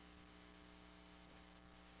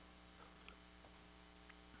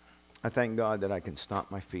 I thank God that I can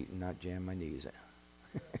stomp my feet and not jam my knees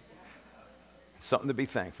in. Something to be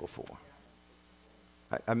thankful for.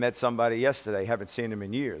 I met somebody yesterday, haven't seen him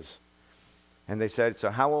in years. And they said, so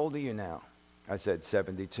how old are you now? I said,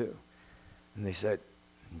 72. And they said,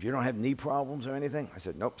 you don't have knee problems or anything? I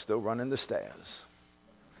said, nope, still running the stairs.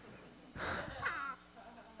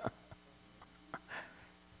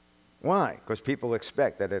 Why? Because people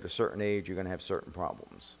expect that at a certain age you're going to have certain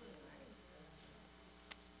problems.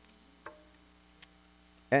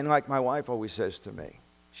 And like my wife always says to me,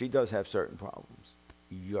 she does have certain problems.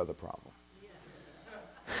 You're the problem.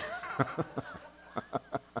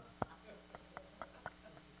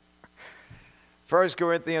 1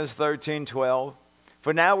 Corinthians 13:12.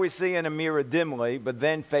 For now we see in a mirror dimly, but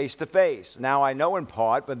then face to face. Now I know in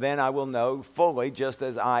part, but then I will know fully, just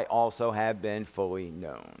as I also have been fully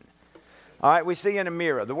known. All right, we see in a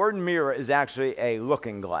mirror. The word mirror is actually a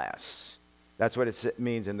looking glass. That's what it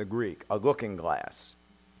means in the Greek, a looking glass.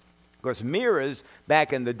 Because mirrors,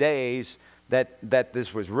 back in the days that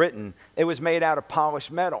this was written, it was made out of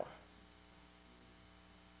polished metal.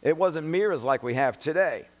 It wasn't mirrors like we have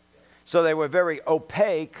today. So they were very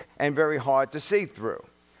opaque and very hard to see through.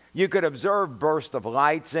 You could observe bursts of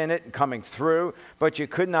lights in it coming through, but you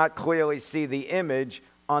could not clearly see the image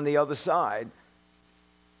on the other side.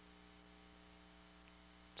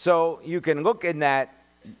 So you can look in that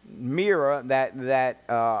mirror, that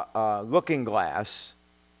looking glass.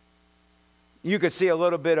 You could see a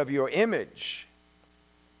little bit of your image,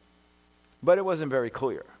 but it wasn't very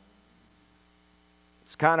clear.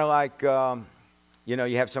 It's kind of like,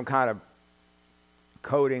 you have some kind of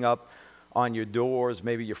coating up on your doors,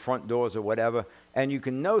 maybe your front doors or whatever, and you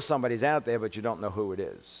can know somebody's out there, but you don't know who it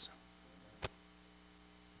is.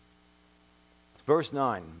 Verse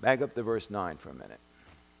 9. Back up to verse 9 for a minute.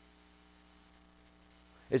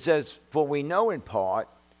 It says, "For we know in part,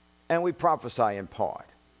 and we prophesy in part."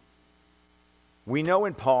 We know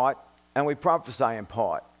in part, and we prophesy in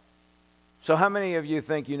part. So how many of you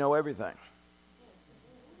think you know everything?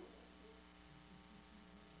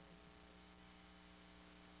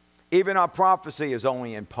 Even our prophecy is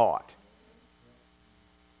only in part.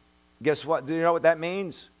 Guess what? Do you know what that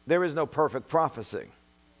means? There is no perfect prophecy.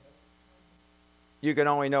 You can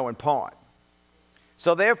only know in part.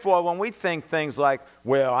 So therefore, when we think things like,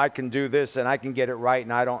 well, I can do this and I can get it right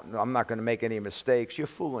and I'm not going to make any mistakes, you're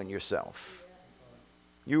fooling yourself.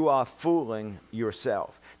 You are fooling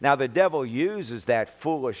yourself. Now, the devil uses that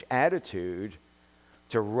foolish attitude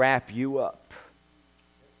to wrap you up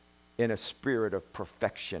in a spirit of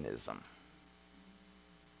perfectionism,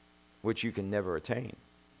 which you can never attain.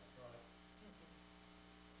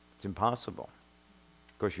 It's impossible,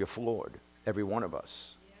 because you're flawed, every one of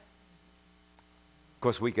us.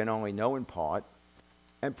 Because we can only know in part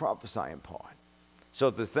and prophesy in part. So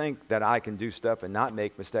to think that I can do stuff and not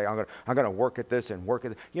make mistakes, I'm going to work at this and work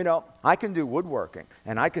at it. I can do woodworking,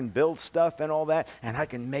 and I can build stuff and all that, and I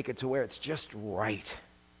can make it to where it's just right.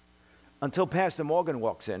 Until Pastor Morgan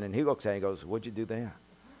walks in, and he looks at it and goes, "What'd you do there?"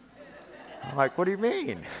 I'm like, "What do you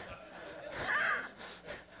mean?"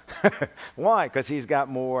 Why? Because he's got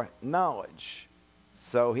more knowledge.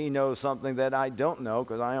 So he knows something that I don't know,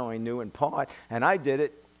 because I only knew in part. And I did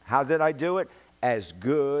it. How did I do it? As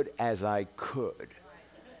good as I could.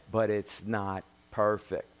 But it's not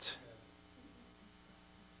perfect.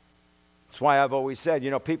 That's why I've always said,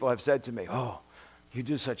 people have said to me, "Oh, you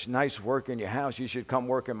do such nice work in your house. You should come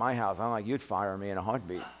work in my house." I'm like, "You'd fire me in a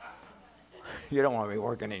heartbeat. You don't want me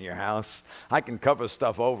working in your house. I can cover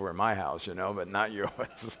stuff over in my house, but not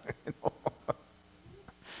yours."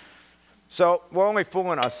 So we're only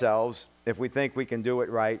fooling ourselves if we think we can do it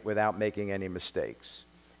right without making any mistakes.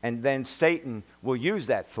 And then Satan will use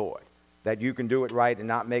that thought, that you can do it right and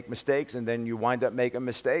not make mistakes, and then you wind up making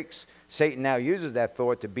mistakes. Satan now uses that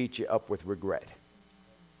thought to beat you up with regret.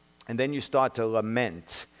 And then you start to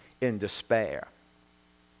lament in despair.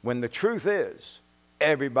 When the truth is,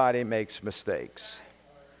 everybody makes mistakes,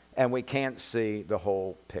 and we can't see the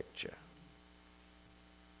whole picture.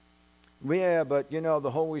 Yeah, but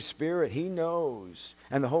the Holy Spirit, He knows.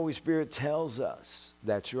 And the Holy Spirit tells us,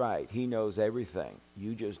 that's right, He knows everything.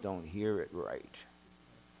 You just don't hear it right.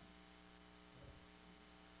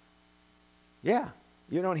 Yeah,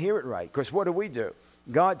 you don't hear it right. Because what do?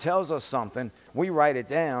 God tells us something, we write it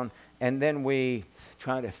down, and then we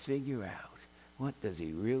try to figure out, what does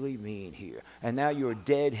He really mean here? And now your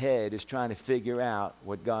dead head is trying to figure out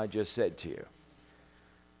what God just said to you.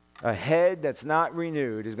 A head that's not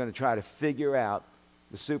renewed is going to try to figure out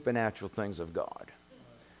the supernatural things of God.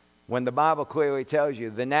 When the Bible clearly tells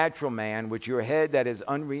you the natural man, which your head that is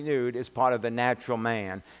unrenewed is part of the natural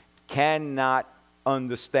man, cannot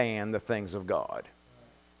understand the things of God.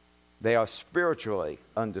 They are spiritually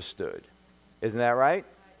understood. Isn't that right?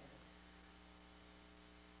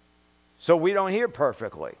 So we don't hear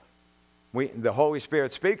perfectly. The Holy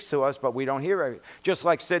Spirit speaks to us, but we don't hear it. Just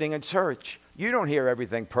like sitting in church, you don't hear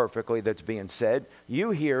everything perfectly that's being said.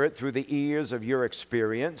 You hear it through the ears of your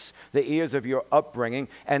experience, the ears of your upbringing,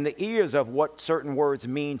 and the ears of what certain words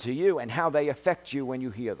mean to you and how they affect you when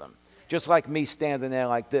you hear them. Just like me standing there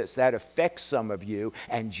like this, that affects some of you,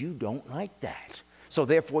 and you don't like that. So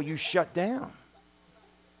therefore, you shut down.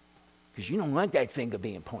 Because you don't like that finger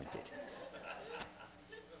being pointed.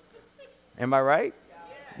 Am I right?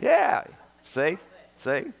 Yeah. See?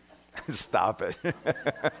 Stop it.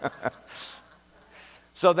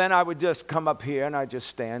 So then I would just come up here and I'd just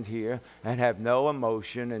stand here and have no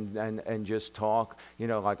emotion and just talk,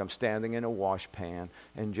 like I'm standing in a wash pan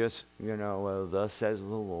and just, well, thus says the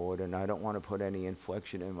Lord. And I don't want to put any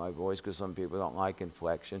inflection in my voice because some people don't like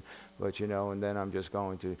inflection. But, and then I'm just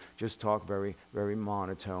going to just talk very, very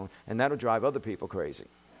monotone. And that'll drive other people crazy.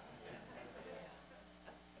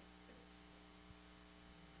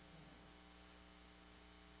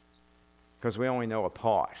 Because we only know a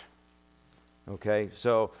part. Okay?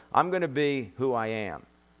 So I'm going to be who I am.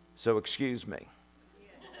 So excuse me.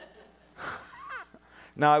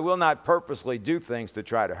 Now, I will not purposely do things to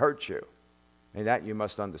try to hurt you. And that you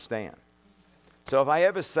must understand. So if I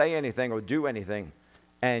ever say anything or do anything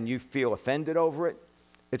and you feel offended over it,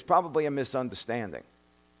 it's probably a misunderstanding,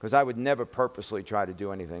 because I would never purposely try to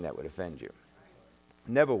do anything that would offend you.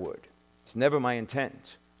 Never would. It's never my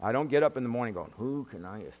intent. I don't get up in the morning going, who can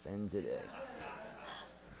I offend today?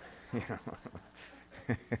 You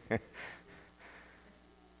know?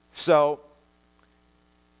 So,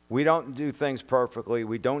 we don't do things perfectly.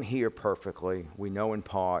 We don't hear perfectly. We know in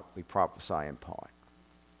part. We prophesy in part.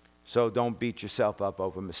 So don't beat yourself up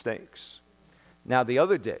over mistakes. Now, the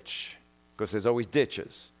other ditch, because there's always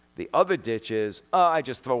ditches. The other ditch is, I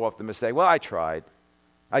just throw off the mistake. Well, I tried.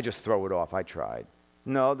 I just throw it off. I tried.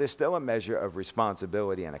 No, there's still a measure of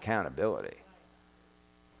responsibility and accountability.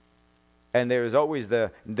 And there is always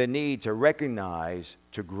the need to recognize,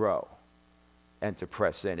 to grow, and to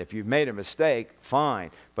press in. If you've made a mistake, fine,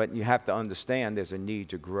 but you have to understand there's a need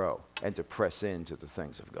to grow and to press into the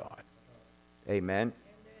things of God. Amen?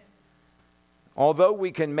 Although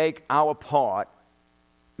we can make out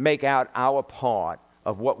our part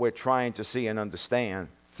of what we're trying to see and understand,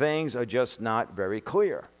 things are just not very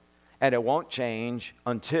clear. And it won't change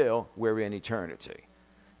until we're in eternity.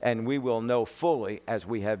 And we will know fully as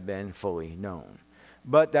we have been fully known.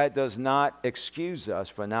 But that does not excuse us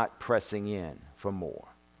for not pressing in for more.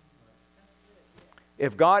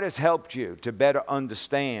 If God has helped you to better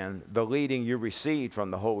understand the leading you received from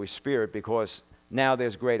the Holy Spirit, because now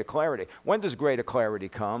there's greater clarity. When does greater clarity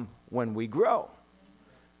come? When we grow.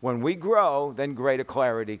 When we grow, then greater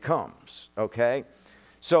clarity comes, okay?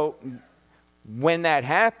 So when that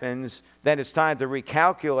happens, then it's time to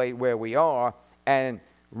recalculate where we are and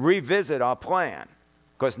revisit our plan,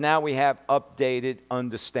 because now we have updated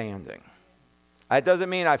understanding. That doesn't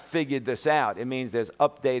mean I figured this out. It means there's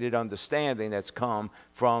updated understanding that's come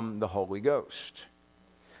from the Holy Ghost.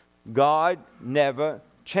 God never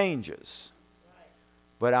changes,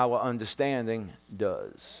 but our understanding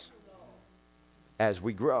does as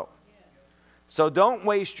we grow. So don't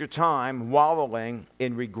waste your time wallowing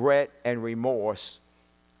in regret and remorse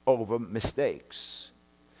over mistakes.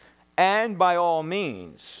 And by all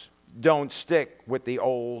means, don't stick with the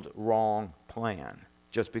old wrong plan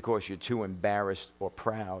just because you're too embarrassed or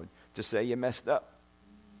proud to say you messed up.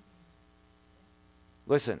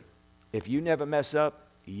 Listen, if you never mess up,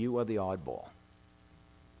 you are the oddball.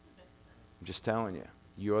 I'm just telling you,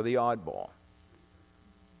 you're the oddball.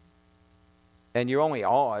 And you're only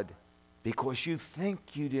odd because you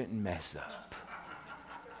think you didn't mess up.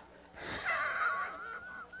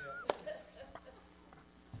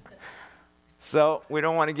 So we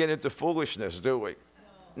don't want to get into foolishness, do we?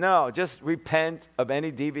 No, just repent of any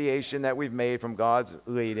deviation that we've made from God's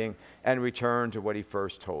leading and return to what He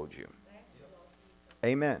first told you.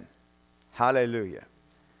 Amen. Hallelujah.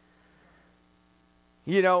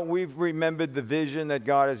 You know, we've remembered the vision that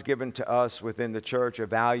God has given to us within the church.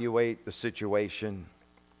 Evaluate the situation.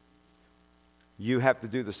 You have to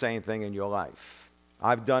do the same thing in your life.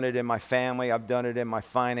 I've done it in my family. I've done it in my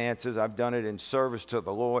finances. I've done it in service to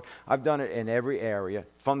the Lord. I've done it in every area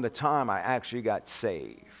from the time I actually got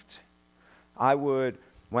saved.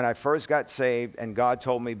 When I first got saved and God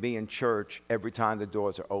told me be in church every time the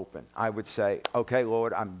doors are open, I would say, okay,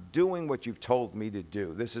 Lord, I'm doing what you've told me to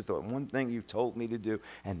do. This is the one thing you've told me to do,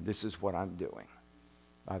 and this is what I'm doing.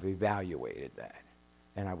 I've evaluated that,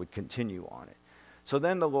 and I would continue on it. So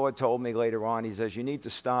then the Lord told me later on, He says, you need to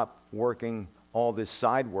stop working all this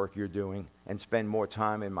side work you're doing and spend more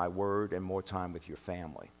time in my word and more time with your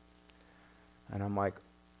family. And I'm like,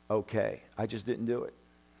 okay, I just didn't do it.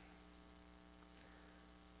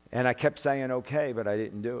 And I kept saying okay, but I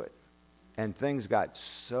didn't do it. And things got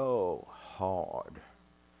so hard.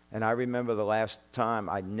 And I remember the last time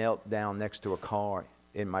I knelt down next to a car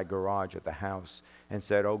in my garage at the house and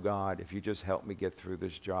said, oh God, if you just help me get through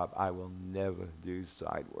this job, I will never do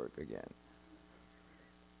side work again.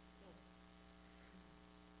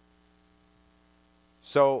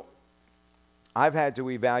 So I've had to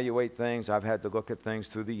evaluate things. I've had to look at things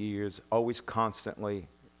through the years, always constantly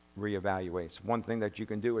reevaluate. It's one thing that you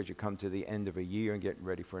can do as you come to the end of a year and get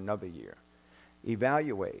ready for another year.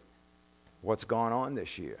 Evaluate what's gone on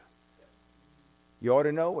this year. You ought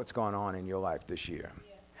to know what's gone on in your life this year,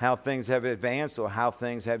 how things have advanced or how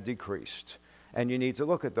things have decreased. And you need to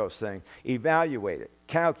look at those things, evaluate it,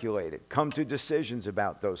 calculate it, come to decisions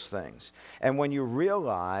about those things. And when you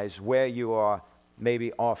realize where you are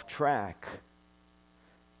maybe off track,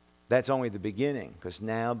 that's only the beginning, because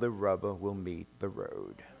now the rubber will meet the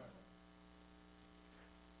road.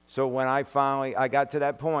 So when I got to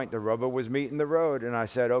that point, the rubber was meeting the road, and I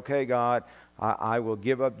said, okay, God, I will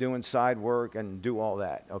give up doing side work and do all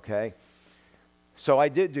that, okay? So I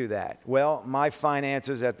did do that. Well, my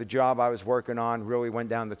finances at the job I was working on really went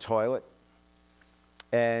down the toilet.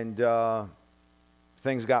 And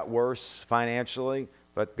things got worse financially.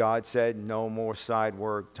 But God said, no more side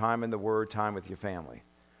work, time in the Word, time with your family.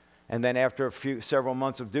 And then after several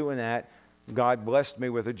months of doing that, God blessed me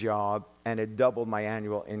with a job, and it doubled my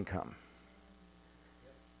annual income.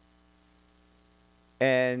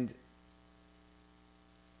 And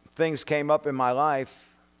things came up in my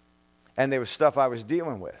life, and there was stuff I was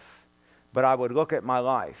dealing with. But I would look at my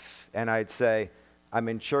life, and I'd say, I'm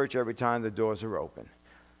in church every time the doors are open.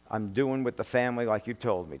 I'm doing with the family like you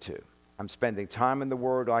told me to. I'm spending time in the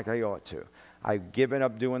Word like I ought to. I've given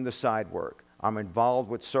up doing the side work. I'm involved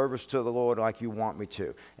with service to the Lord like you want me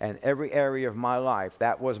to. And every area of my life,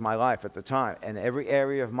 that was my life at the time, and every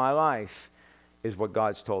area of my life is what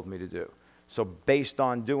God's told me to do. So based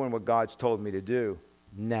on doing what God's told me to do,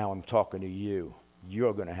 now I'm talking to you.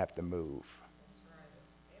 You're going to have to move.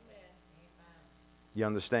 You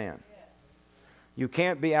understand? You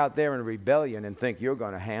can't be out there in rebellion and think you're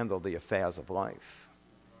going to handle the affairs of life.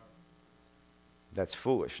 That's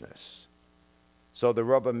foolishness. So the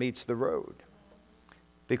rubber meets the road.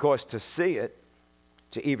 Because to see it,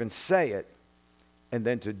 to even say it, and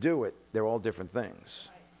then to do it, they're all different things.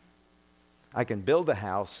 I can build a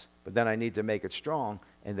house, but then I need to make it strong,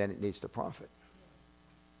 and then it needs to profit.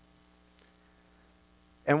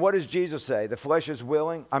 And what does Jesus say? The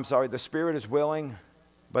spirit is willing,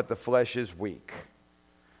 but the flesh is weak.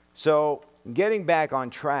 So getting back on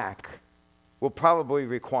track will probably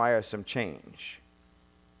require some change.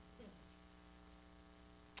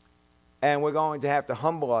 And we're going to have to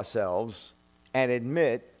humble ourselves and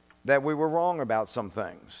admit that we were wrong about some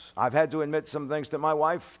things. I've had to admit some things to my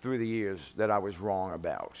wife through the years that I was wrong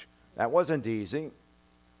about. That wasn't easy.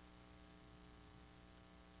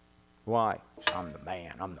 Why? I'm the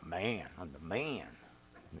man. I'm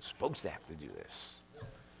supposed to have to do this.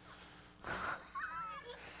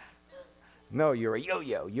 No, you're a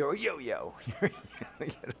yo-yo. You know?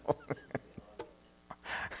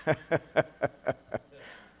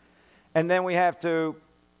 And then we have to,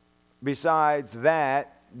 besides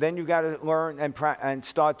that, then you got to learn and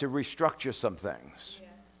start to restructure some things. Yeah.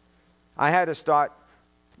 I had to start.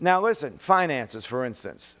 Now listen, finances, for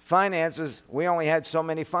instance. Finances, we only had so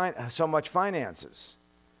much finances.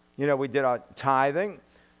 You know, we did our tithing.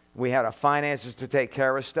 We had our finances to take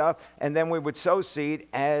care of stuff. And then we would sow seed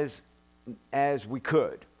as we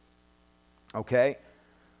could. Okay?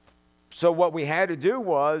 So what we had to do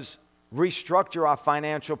was restructure our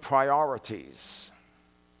financial priorities.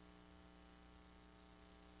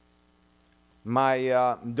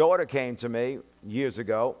 My daughter came to me years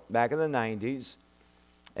ago, back in the 90s,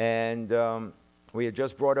 and we had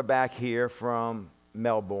just brought her back here from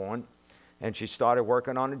Melbourne, and she started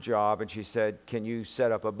working on a job, and she said, can you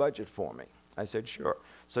set up a budget for me? I said, sure.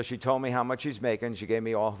 So she told me how much she's making. She gave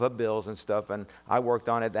me all of her bills and stuff, and I worked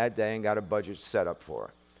on it that day and got a budget set up for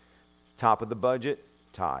her. Top of the budget,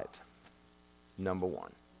 tithe. Number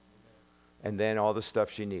one. And then all the stuff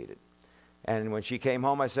she needed. And when she came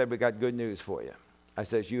home, I said, we got good news for you. I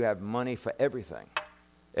said, you have money for everything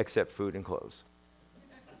except food and clothes.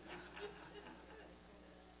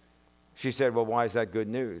 She said, well, why is that good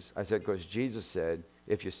news? I said, because Jesus said,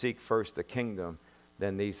 if you seek first the kingdom,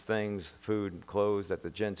 then these things, food and clothes that the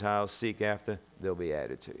Gentiles seek after, they'll be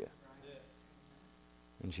added to you.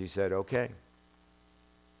 And she said, okay.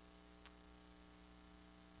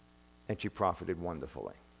 And she profited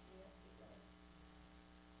wonderfully.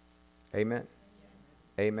 Amen.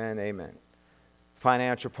 Amen, amen.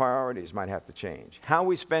 Financial priorities might have to change. How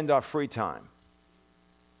we spend our free time.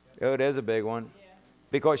 Oh, there's a big one.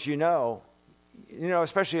 Because you know,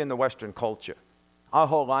 especially in the Western culture, our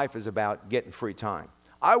whole life is about getting free time.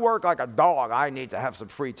 I work like a dog. I need to have some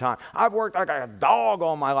free time. I've worked like a dog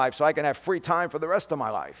all my life so I can have free time for the rest of my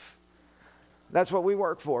life. That's what we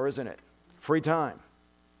work for, isn't it? Free time.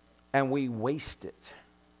 And we waste it.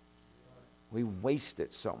 We waste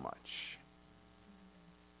it so much.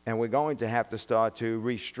 And we're going to have to start to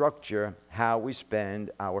restructure how we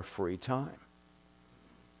spend our free time.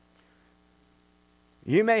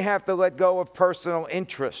 You may have to let go of personal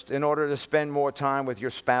interest in order to spend more time with your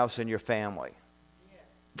spouse and your family. Yeah.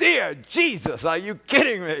 Dear Jesus, are you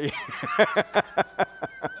kidding me?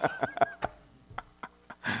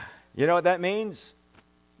 You know what that means?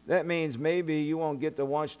 That means maybe you won't get to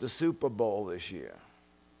watch the Super Bowl this year.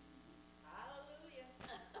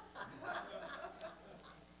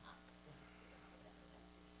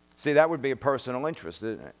 See, that would be a personal interest,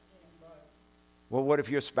 isn't it? Well, what if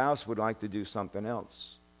your spouse would like to do something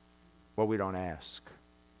else? Well, we don't ask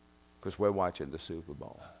because we're watching the Super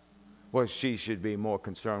Bowl. Well, she should be more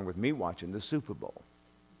concerned with me watching the Super Bowl.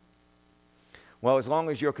 Well, as long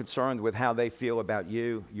as you're concerned with how they feel about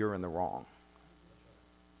you, you're in the wrong.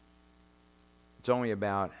 It's only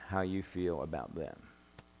about how you feel about them.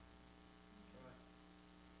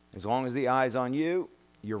 As long as the eye's on you,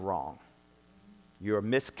 you're wrong. You're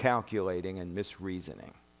miscalculating and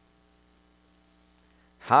misreasoning.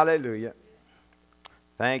 Hallelujah.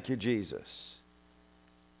 Thank you, Jesus.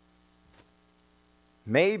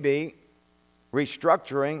 Maybe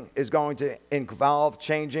restructuring is going to involve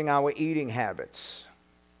changing our eating habits,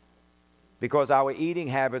 because our eating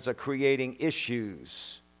habits are creating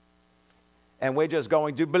issues. And we're just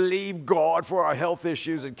going to believe God for our health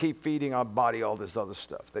issues and keep feeding our body all this other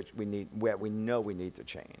stuff that we know we need to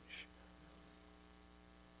change.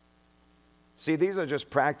 See, these are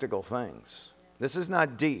just practical things. This is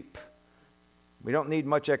not deep. We don't need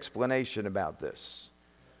much explanation about this.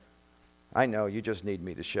 I know you just need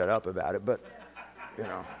me to shut up about it, but, you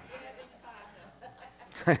know.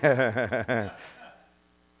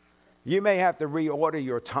 You may have to reorder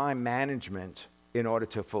your time management in order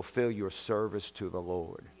to fulfill your service to the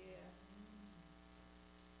Lord.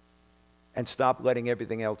 And stop letting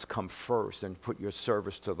everything else come first and put your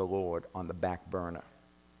service to the Lord on the back burner.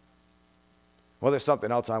 Well, there's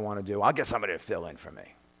something else I want to do. I'll get somebody to fill in for me.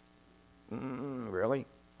 Really?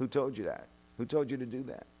 Who told you that? Who told you to do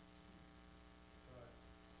that?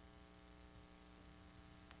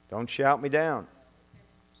 Don't shout me down.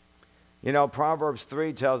 You know, Proverbs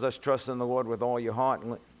 3 tells us, trust in the Lord with all your heart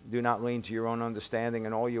and do not lean to your own understanding.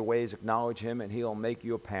 In all your ways acknowledge him and he'll make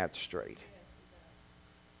your path straight.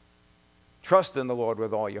 Trust in the Lord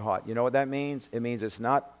with all your heart. You know what that means? It means it's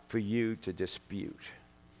not for you to dispute.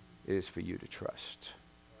 It is for you to trust.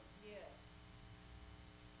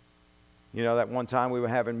 You know, that one time we were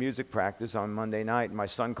having music practice on Monday night, and my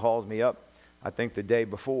son calls me up, I think the day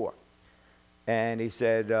before. And he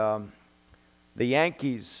said, the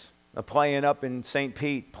Yankees are playing up in St.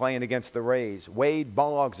 Pete, playing against the Rays. Wade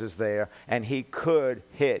Boggs is there, and he could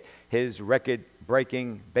hit his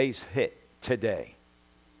record-breaking base hit today.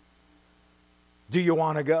 Do you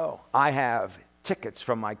want to go? I have tickets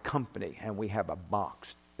from my company, and we have a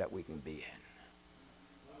box that we can be in.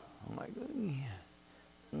 I'm like,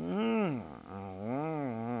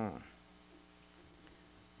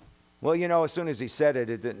 Well, you know, as soon as he said it,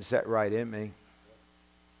 it didn't set right in me.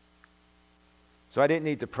 So I didn't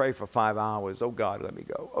need to pray for 5 hours. Oh, God, let me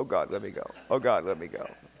go. Oh, God, let me go. Oh, God, let me go.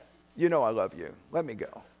 You know I love you. Let me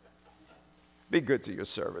go. Be good to your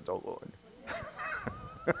servant, oh, Lord.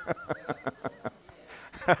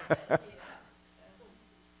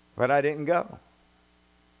 But I didn't go.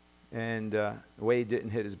 And Wade didn't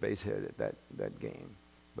hit his base hit at that game.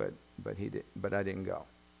 But he did. But I didn't go.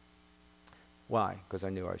 Why? Because I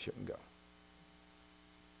knew I shouldn't go.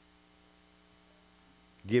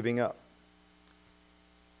 Giving up.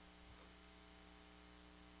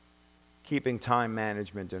 Keeping time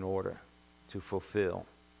management in order to fulfill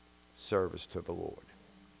service to the Lord.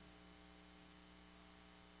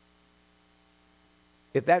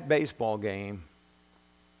 If that baseball game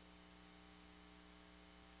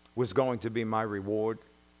was going to be my reward,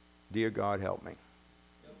 dear God, help me.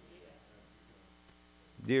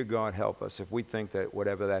 Dear God, help us if we think that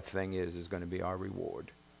whatever that thing is going to be our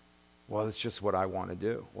reward. Well, it's just what I want to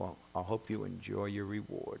do. Well, I hope you enjoy your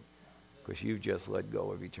reward because you've just let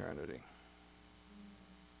go of eternity.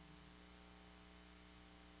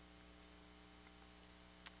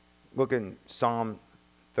 Look in Psalm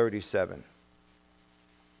 37.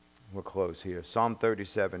 We'll close here. Psalm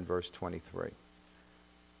 37, verse 23.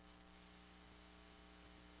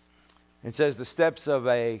 It says, the steps of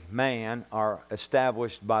a man are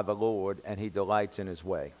established by the Lord, and he delights in his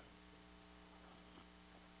way.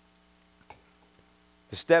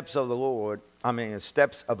 The steps of the Lord, the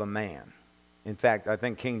steps of a man. In fact, I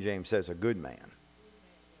think King James says a good man.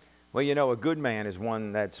 Well, you know, a good man is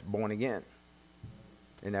one that's born again.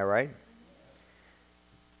 Isn't that right?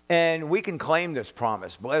 And we can claim this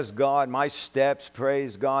promise. Bless God, my steps,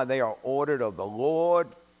 praise God, they are ordered of the Lord.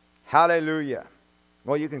 Hallelujah.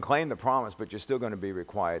 Well, you can claim the promise, but you're still going to be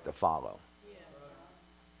required to follow. Yeah.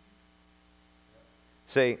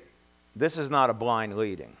 See, this is not a blind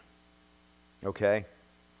leading, okay?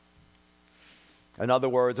 In other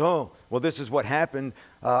words, oh, well, this is what happened,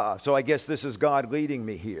 so I guess this is God leading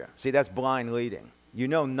me here. See, that's blind leading. You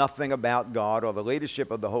know nothing about God or the leadership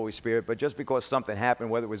of the Holy Spirit, but just because something happened,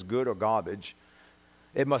 whether it was good or garbage,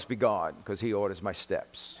 it must be God because he orders my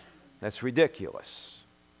steps. That's ridiculous.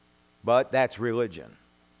 But that's religion.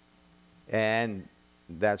 And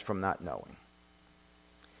that's from not knowing.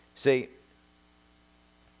 See,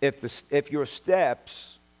 if your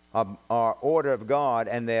steps are order of God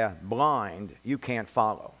and they're blind, you can't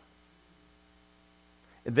follow.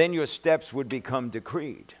 Then your steps would become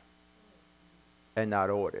decreed and not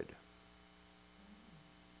ordered.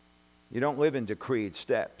 You don't live in decreed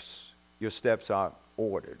steps. Your steps are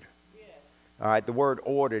ordered. All right, the word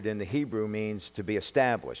ordered in the Hebrew means to be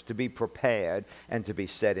established, to be prepared, and to be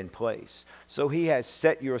set in place. So he has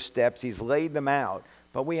set your steps, he's laid them out,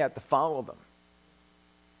 but we have to follow them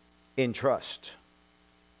in trust.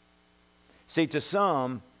 See, to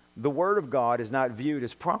some, the word of God is not viewed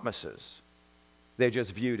as promises. They're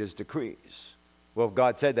just viewed as decrees. Well, if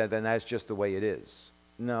God said that, then that's just the way it is.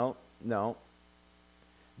 No.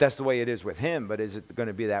 That's the way it is with him, but is it going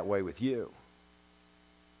to be that way with you?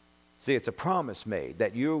 See, it's a promise made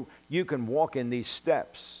that you can walk in these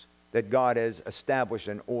steps that God has established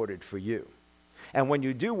and ordered for you. And when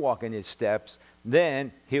you do walk in his steps,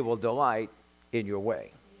 then he will delight in your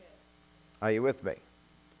way. Are you with me?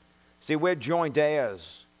 See, we're joint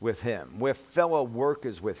heirs with him. We're fellow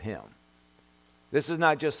workers with him. This is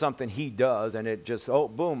not just something he does and it just,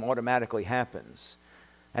 boom, automatically happens.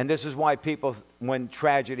 And this is why people, when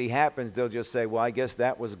tragedy happens, they'll just say, well, I guess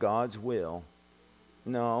that was God's will.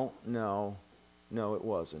 No, it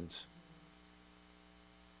wasn't.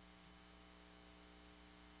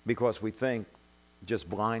 Because we think just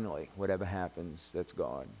blindly, whatever happens, that's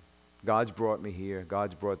God. God's brought me here.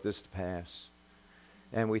 God's brought this to pass.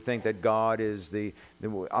 And we think that God is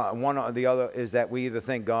one or the other is that we either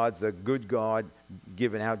think God's the good God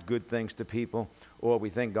giving out good things to people, or we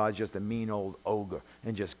think God's just a mean old ogre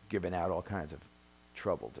and just giving out all kinds of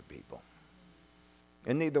trouble to people.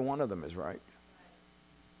 And neither one of them is right.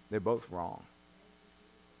 They're both wrong.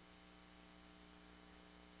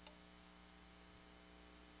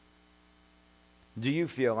 Do you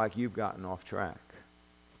feel like you've gotten off track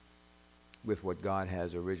with what God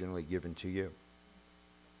has originally given to you?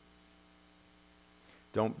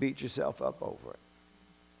 Don't beat yourself up over it.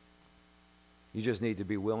 You just need to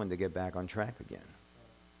be willing to get back on track again.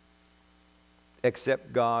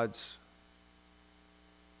 Accept God's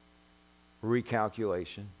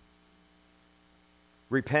recalculation.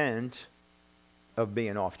 Repent of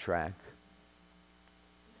being off track.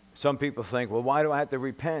 Some people think, well, why do I have to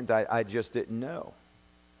repent? I just didn't know.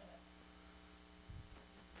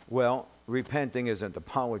 Well, repenting isn't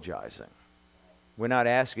apologizing. We're not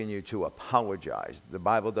asking you to apologize. The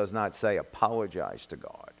Bible does not say apologize to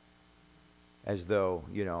God. As though,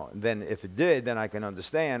 then if it did, then I can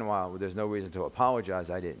understand, well, there's no reason to apologize.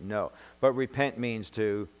 I didn't know. But repent means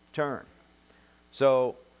to turn.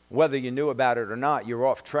 So whether you knew about it or not, you're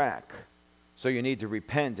off track. So you need to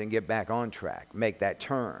repent and get back on track. Make that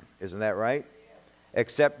turn. Isn't that right?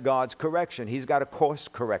 Accept God's correction. He's got a course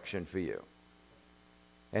correction for you.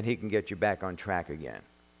 And he can get you back on track again.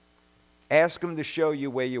 Ask him to show you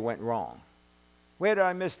where you went wrong. Where did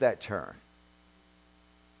I miss that turn?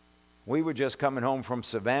 We were just coming home from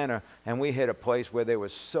Savannah, and we hit a place where there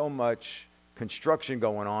was so much construction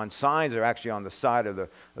going on. Signs are actually on the side of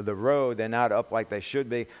the road. They're not up like they should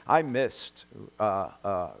be. I missed the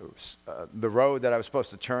road that I was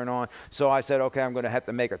supposed to turn on. So I said, okay, I'm going to have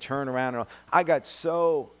to make a turnaround. I got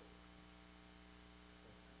so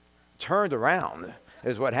turned around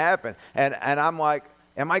is what happened. And I'm like,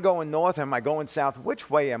 am I going north? Am I going south? Which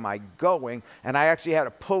way am I going? And I actually had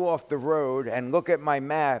to pull off the road and look at my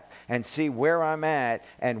map and see where I'm at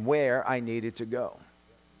and where I needed to go.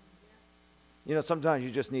 Sometimes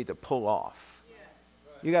you just need to pull off.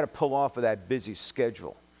 You got to pull off of that busy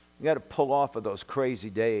schedule. You got to pull off of those crazy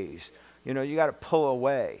days. You got to pull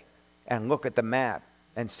away and look at the map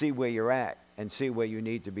and see where you're at and see where you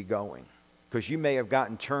need to be going. Because you may have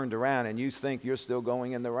gotten turned around and you think you're still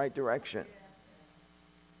going in the right direction.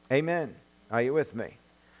 Amen. Are you with me?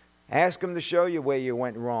 Ask him to show you where you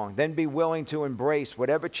went wrong. Then be willing to embrace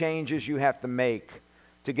whatever changes you have to make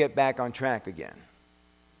to get back on track again.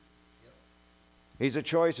 These are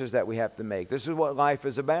choices that we have to make. This is what life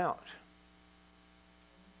is about.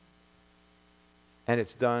 And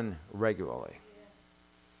it's done regularly.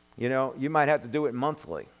 You might have to do it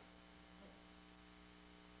monthly.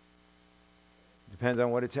 Depends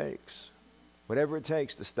on what it takes. Whatever it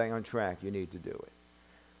takes to stay on track, you need to do it.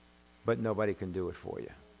 But nobody can do it for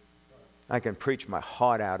you. I can preach my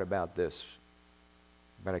heart out about this,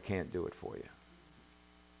 but I can't do it for you.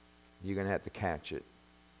 You're going to have to catch it,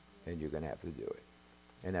 and you're going to have to do it.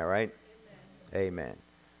 Isn't that right? Amen.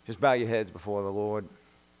 Just bow your heads before the Lord.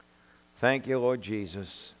 Thank you, Lord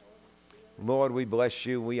Jesus. Lord, we bless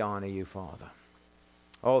you. We honor you, Father.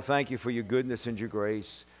 Oh, thank you for your goodness and your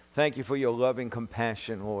grace. Thank you for your loving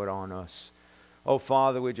compassion, Lord, on us. Oh,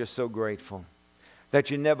 Father, we're just so grateful. that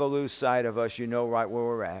you never lose sight of us. You know right where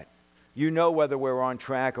we're at. You know whether we're on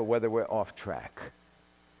track or whether we're off track.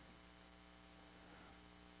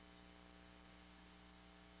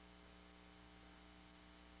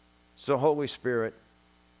 So Holy Spirit,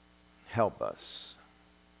 help us.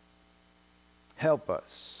 Help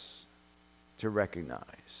us to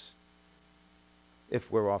recognize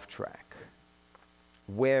if we're off track,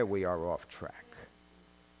 where we are off track.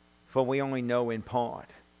 For we only know in part.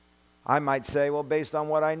 I might say, well, based on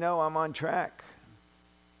what I know, I'm on track.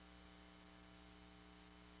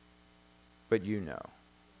 But you know.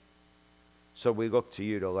 So we look to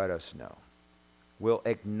you to let us know. We'll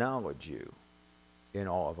acknowledge you in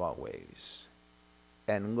all of our ways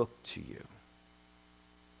and look to you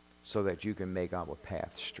so that you can make our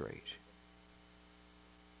path straight.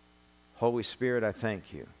 Holy Spirit, I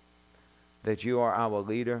thank you that you are our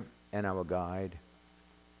leader and our guide,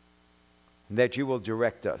 and that you will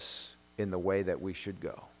direct us in the way that we should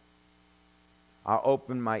go. I'll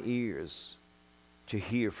open my ears to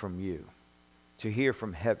hear from you, to hear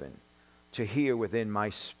from heaven, to hear within my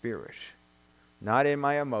spirit, not in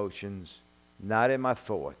my emotions, not in my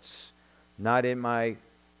thoughts, not in my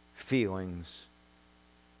feelings,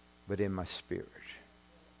 but in my spirit,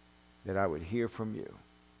 that I would hear from you,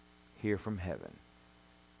 hear from heaven,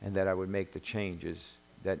 and that I would make the changes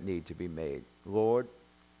that need to be made. Lord,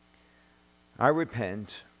 I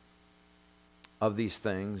repent of these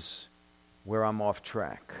things where I'm off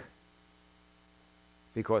track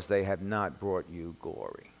because they have not brought you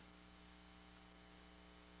glory.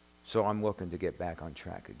 So I'm looking to get back on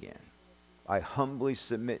track again. I humbly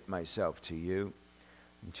submit myself to you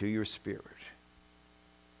and to your Spirit,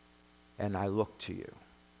 and I look to you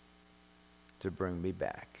to bring me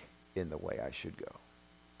back in the way I should go.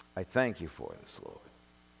 I thank you for this, Lord.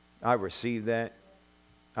 I receive that.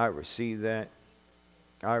 I receive that.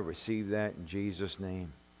 I receive that in Jesus'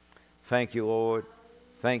 name. Thank you, Lord.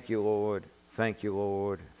 Thank you, Lord. Thank you,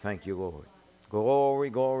 Lord. Thank you, Lord. Glory,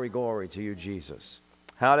 glory, glory to you, Jesus.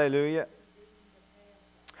 Hallelujah.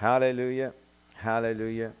 Hallelujah.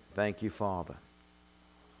 Hallelujah. Thank you, Father.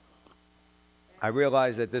 I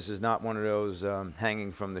realize that this is not one of those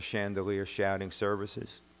hanging from the chandelier shouting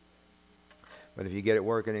services. But if you get it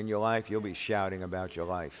working in your life, you'll be shouting about your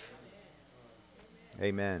life.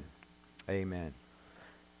 Amen. Amen.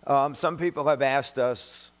 Some people have asked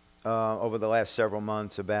us over the last several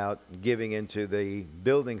months about giving into the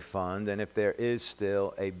building fund and if there is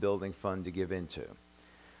still a building fund to give into.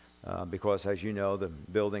 Because, as you know, the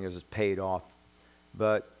building is paid off.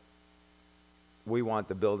 But we want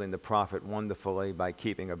the building to profit wonderfully by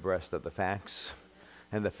keeping abreast of the facts.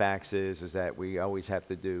 And the facts is that we always have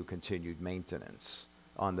to do continued maintenance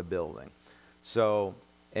on the building. So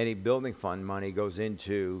any building fund money goes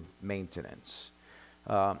into maintenance.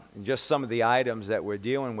 Just some of the items that we're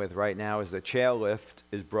dealing with right now is the chairlift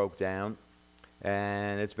is broke down.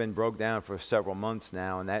 And it's been broke down for several months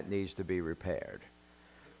now, and that needs to be repaired.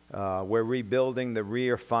 We're rebuilding the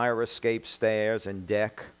rear fire escape stairs and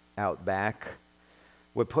deck out back.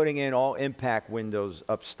 We're putting in all impact windows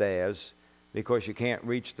upstairs because you can't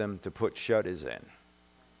reach them to put shutters in.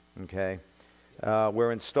 Okay?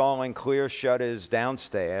 We're installing clear shutters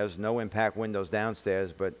downstairs, no impact windows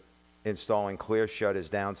downstairs, but installing clear shutters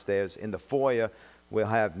downstairs. In the foyer, we'll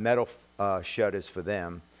have metal shutters for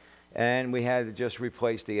them. And we had to just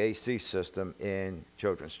replace the AC system in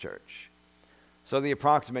Children's Church. So the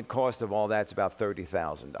approximate cost of all that's about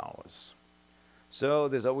 $30,000. So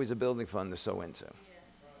there's always a building fund to sow into.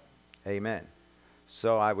 Amen.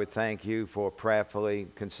 So I would thank you for prayerfully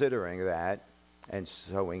considering that and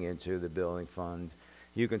sowing into the building fund.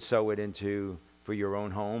 You can sow it into for your own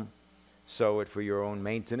home, sow it for your own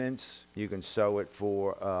maintenance. You can sow it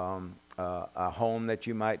for a home that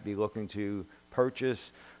you might be looking to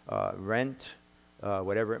purchase, rent,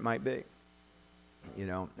 whatever it might be. You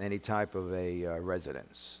know, any type of a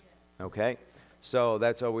residence. Okay? So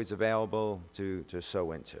that's always available to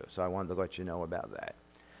sow into. So I wanted to let you know about that.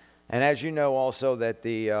 And as you know also that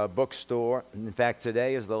the bookstore, in fact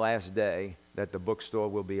today is the last day that the bookstore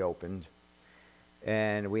will be opened.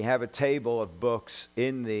 And we have a table of books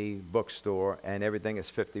in the bookstore and everything is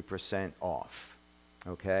 50% off.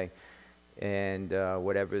 Okay? And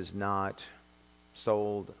whatever is not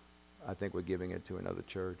sold, I think we're giving it to another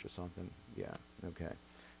church or something. Yeah, okay.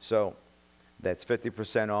 So that's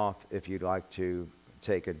 50% off if you'd like to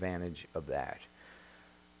take advantage of that.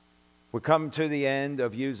 We're coming to the end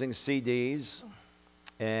of using CDs,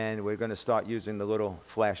 and we're going to start using the little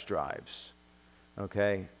flash drives.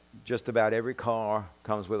 Okay? Just about every car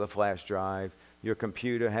comes with a flash drive. Your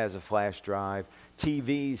computer has a flash drive.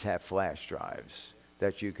 TVs have flash drives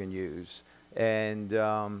that you can use. And,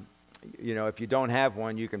 you know, if you don't have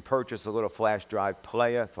one, you can purchase a little flash drive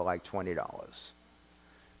player for like $20.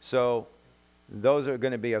 So those are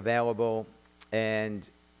going to be available. And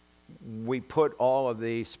we put all of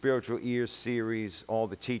the Spiritual Ears series, all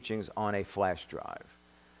the teachings on a flash drive.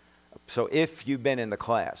 So if you've been in the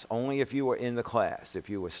class, only if you were in the class, if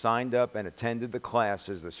you were signed up and attended the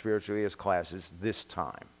classes, the Spiritual Ears classes this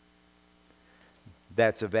time,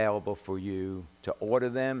 that's available for you to order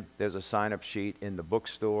them. There's a sign-up sheet in the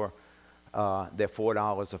bookstore. They're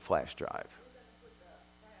 $4 a flash drive.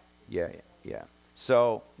 Yeah.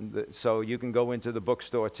 So you can go into the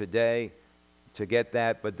bookstore today to get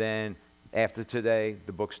that, but then after today,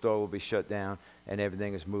 the bookstore will be shut down and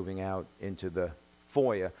everything is moving out into the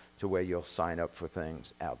foyer to where you'll sign up for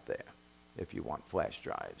things out there if you want flash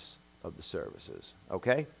drives of the services.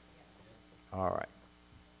 Okay? All right.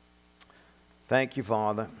 Thank you,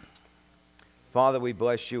 Father. Father, we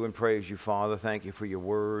bless you and praise you, Father. Thank you for your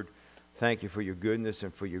word. Thank you for your goodness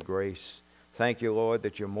and for your grace. Thank you, Lord,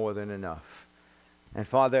 that you're more than enough. And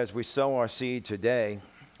Father, as we sow our seed today,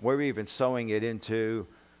 we're even sowing it into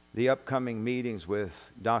the upcoming meetings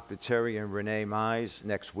with Dr. Terry and Renee Mize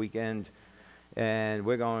next weekend. And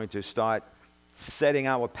we're going to start setting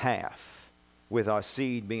our path with our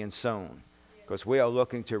seed being sown, because we are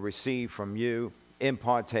looking to receive from you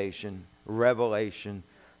impartation, revelation,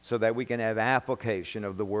 so that we can have application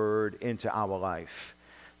of the word into our life,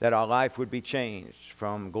 that our life would be changed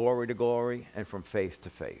from glory to glory and from faith to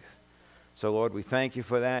faith. So, Lord, we thank you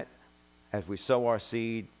for that. As we sow our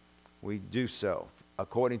seed, we do so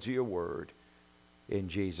according to your word in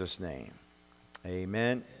Jesus' name.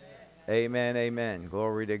 Amen. Amen. Amen.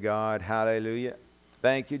 Glory to God. Hallelujah.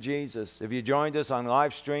 Thank you, Jesus. If you joined us on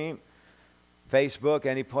live stream, Facebook,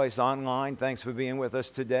 any place online, thanks for being with us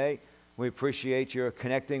today. We appreciate your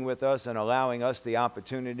connecting with us and allowing us the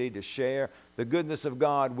opportunity to share the goodness of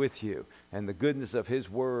God with you and the goodness of his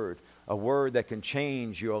word, a word that can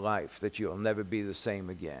change your life, that you'll never be the same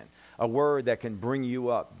again, a word that can bring you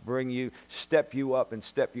up, step you up and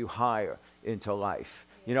step you higher into life.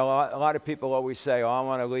 You know, a lot of people always say, oh, I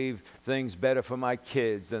want to leave things better for my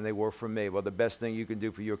kids than they were for me. Well, the best thing you can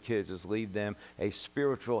do for your kids is leave them a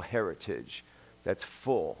spiritual heritage that's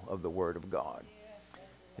full of the Word of God.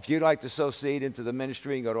 If you'd like to sow seed into the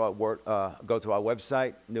ministry, go to our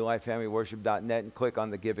website, newlifefamilyworship.net, and click on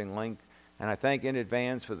the giving link. And I thank in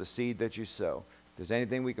advance for the seed that you sow. If there's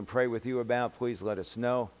anything we can pray with you about, please let us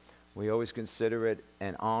know. We always consider it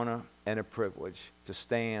an honor and a privilege to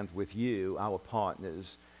stand with you, our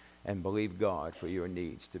partners, and believe God for your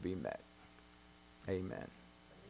needs to be met. Amen.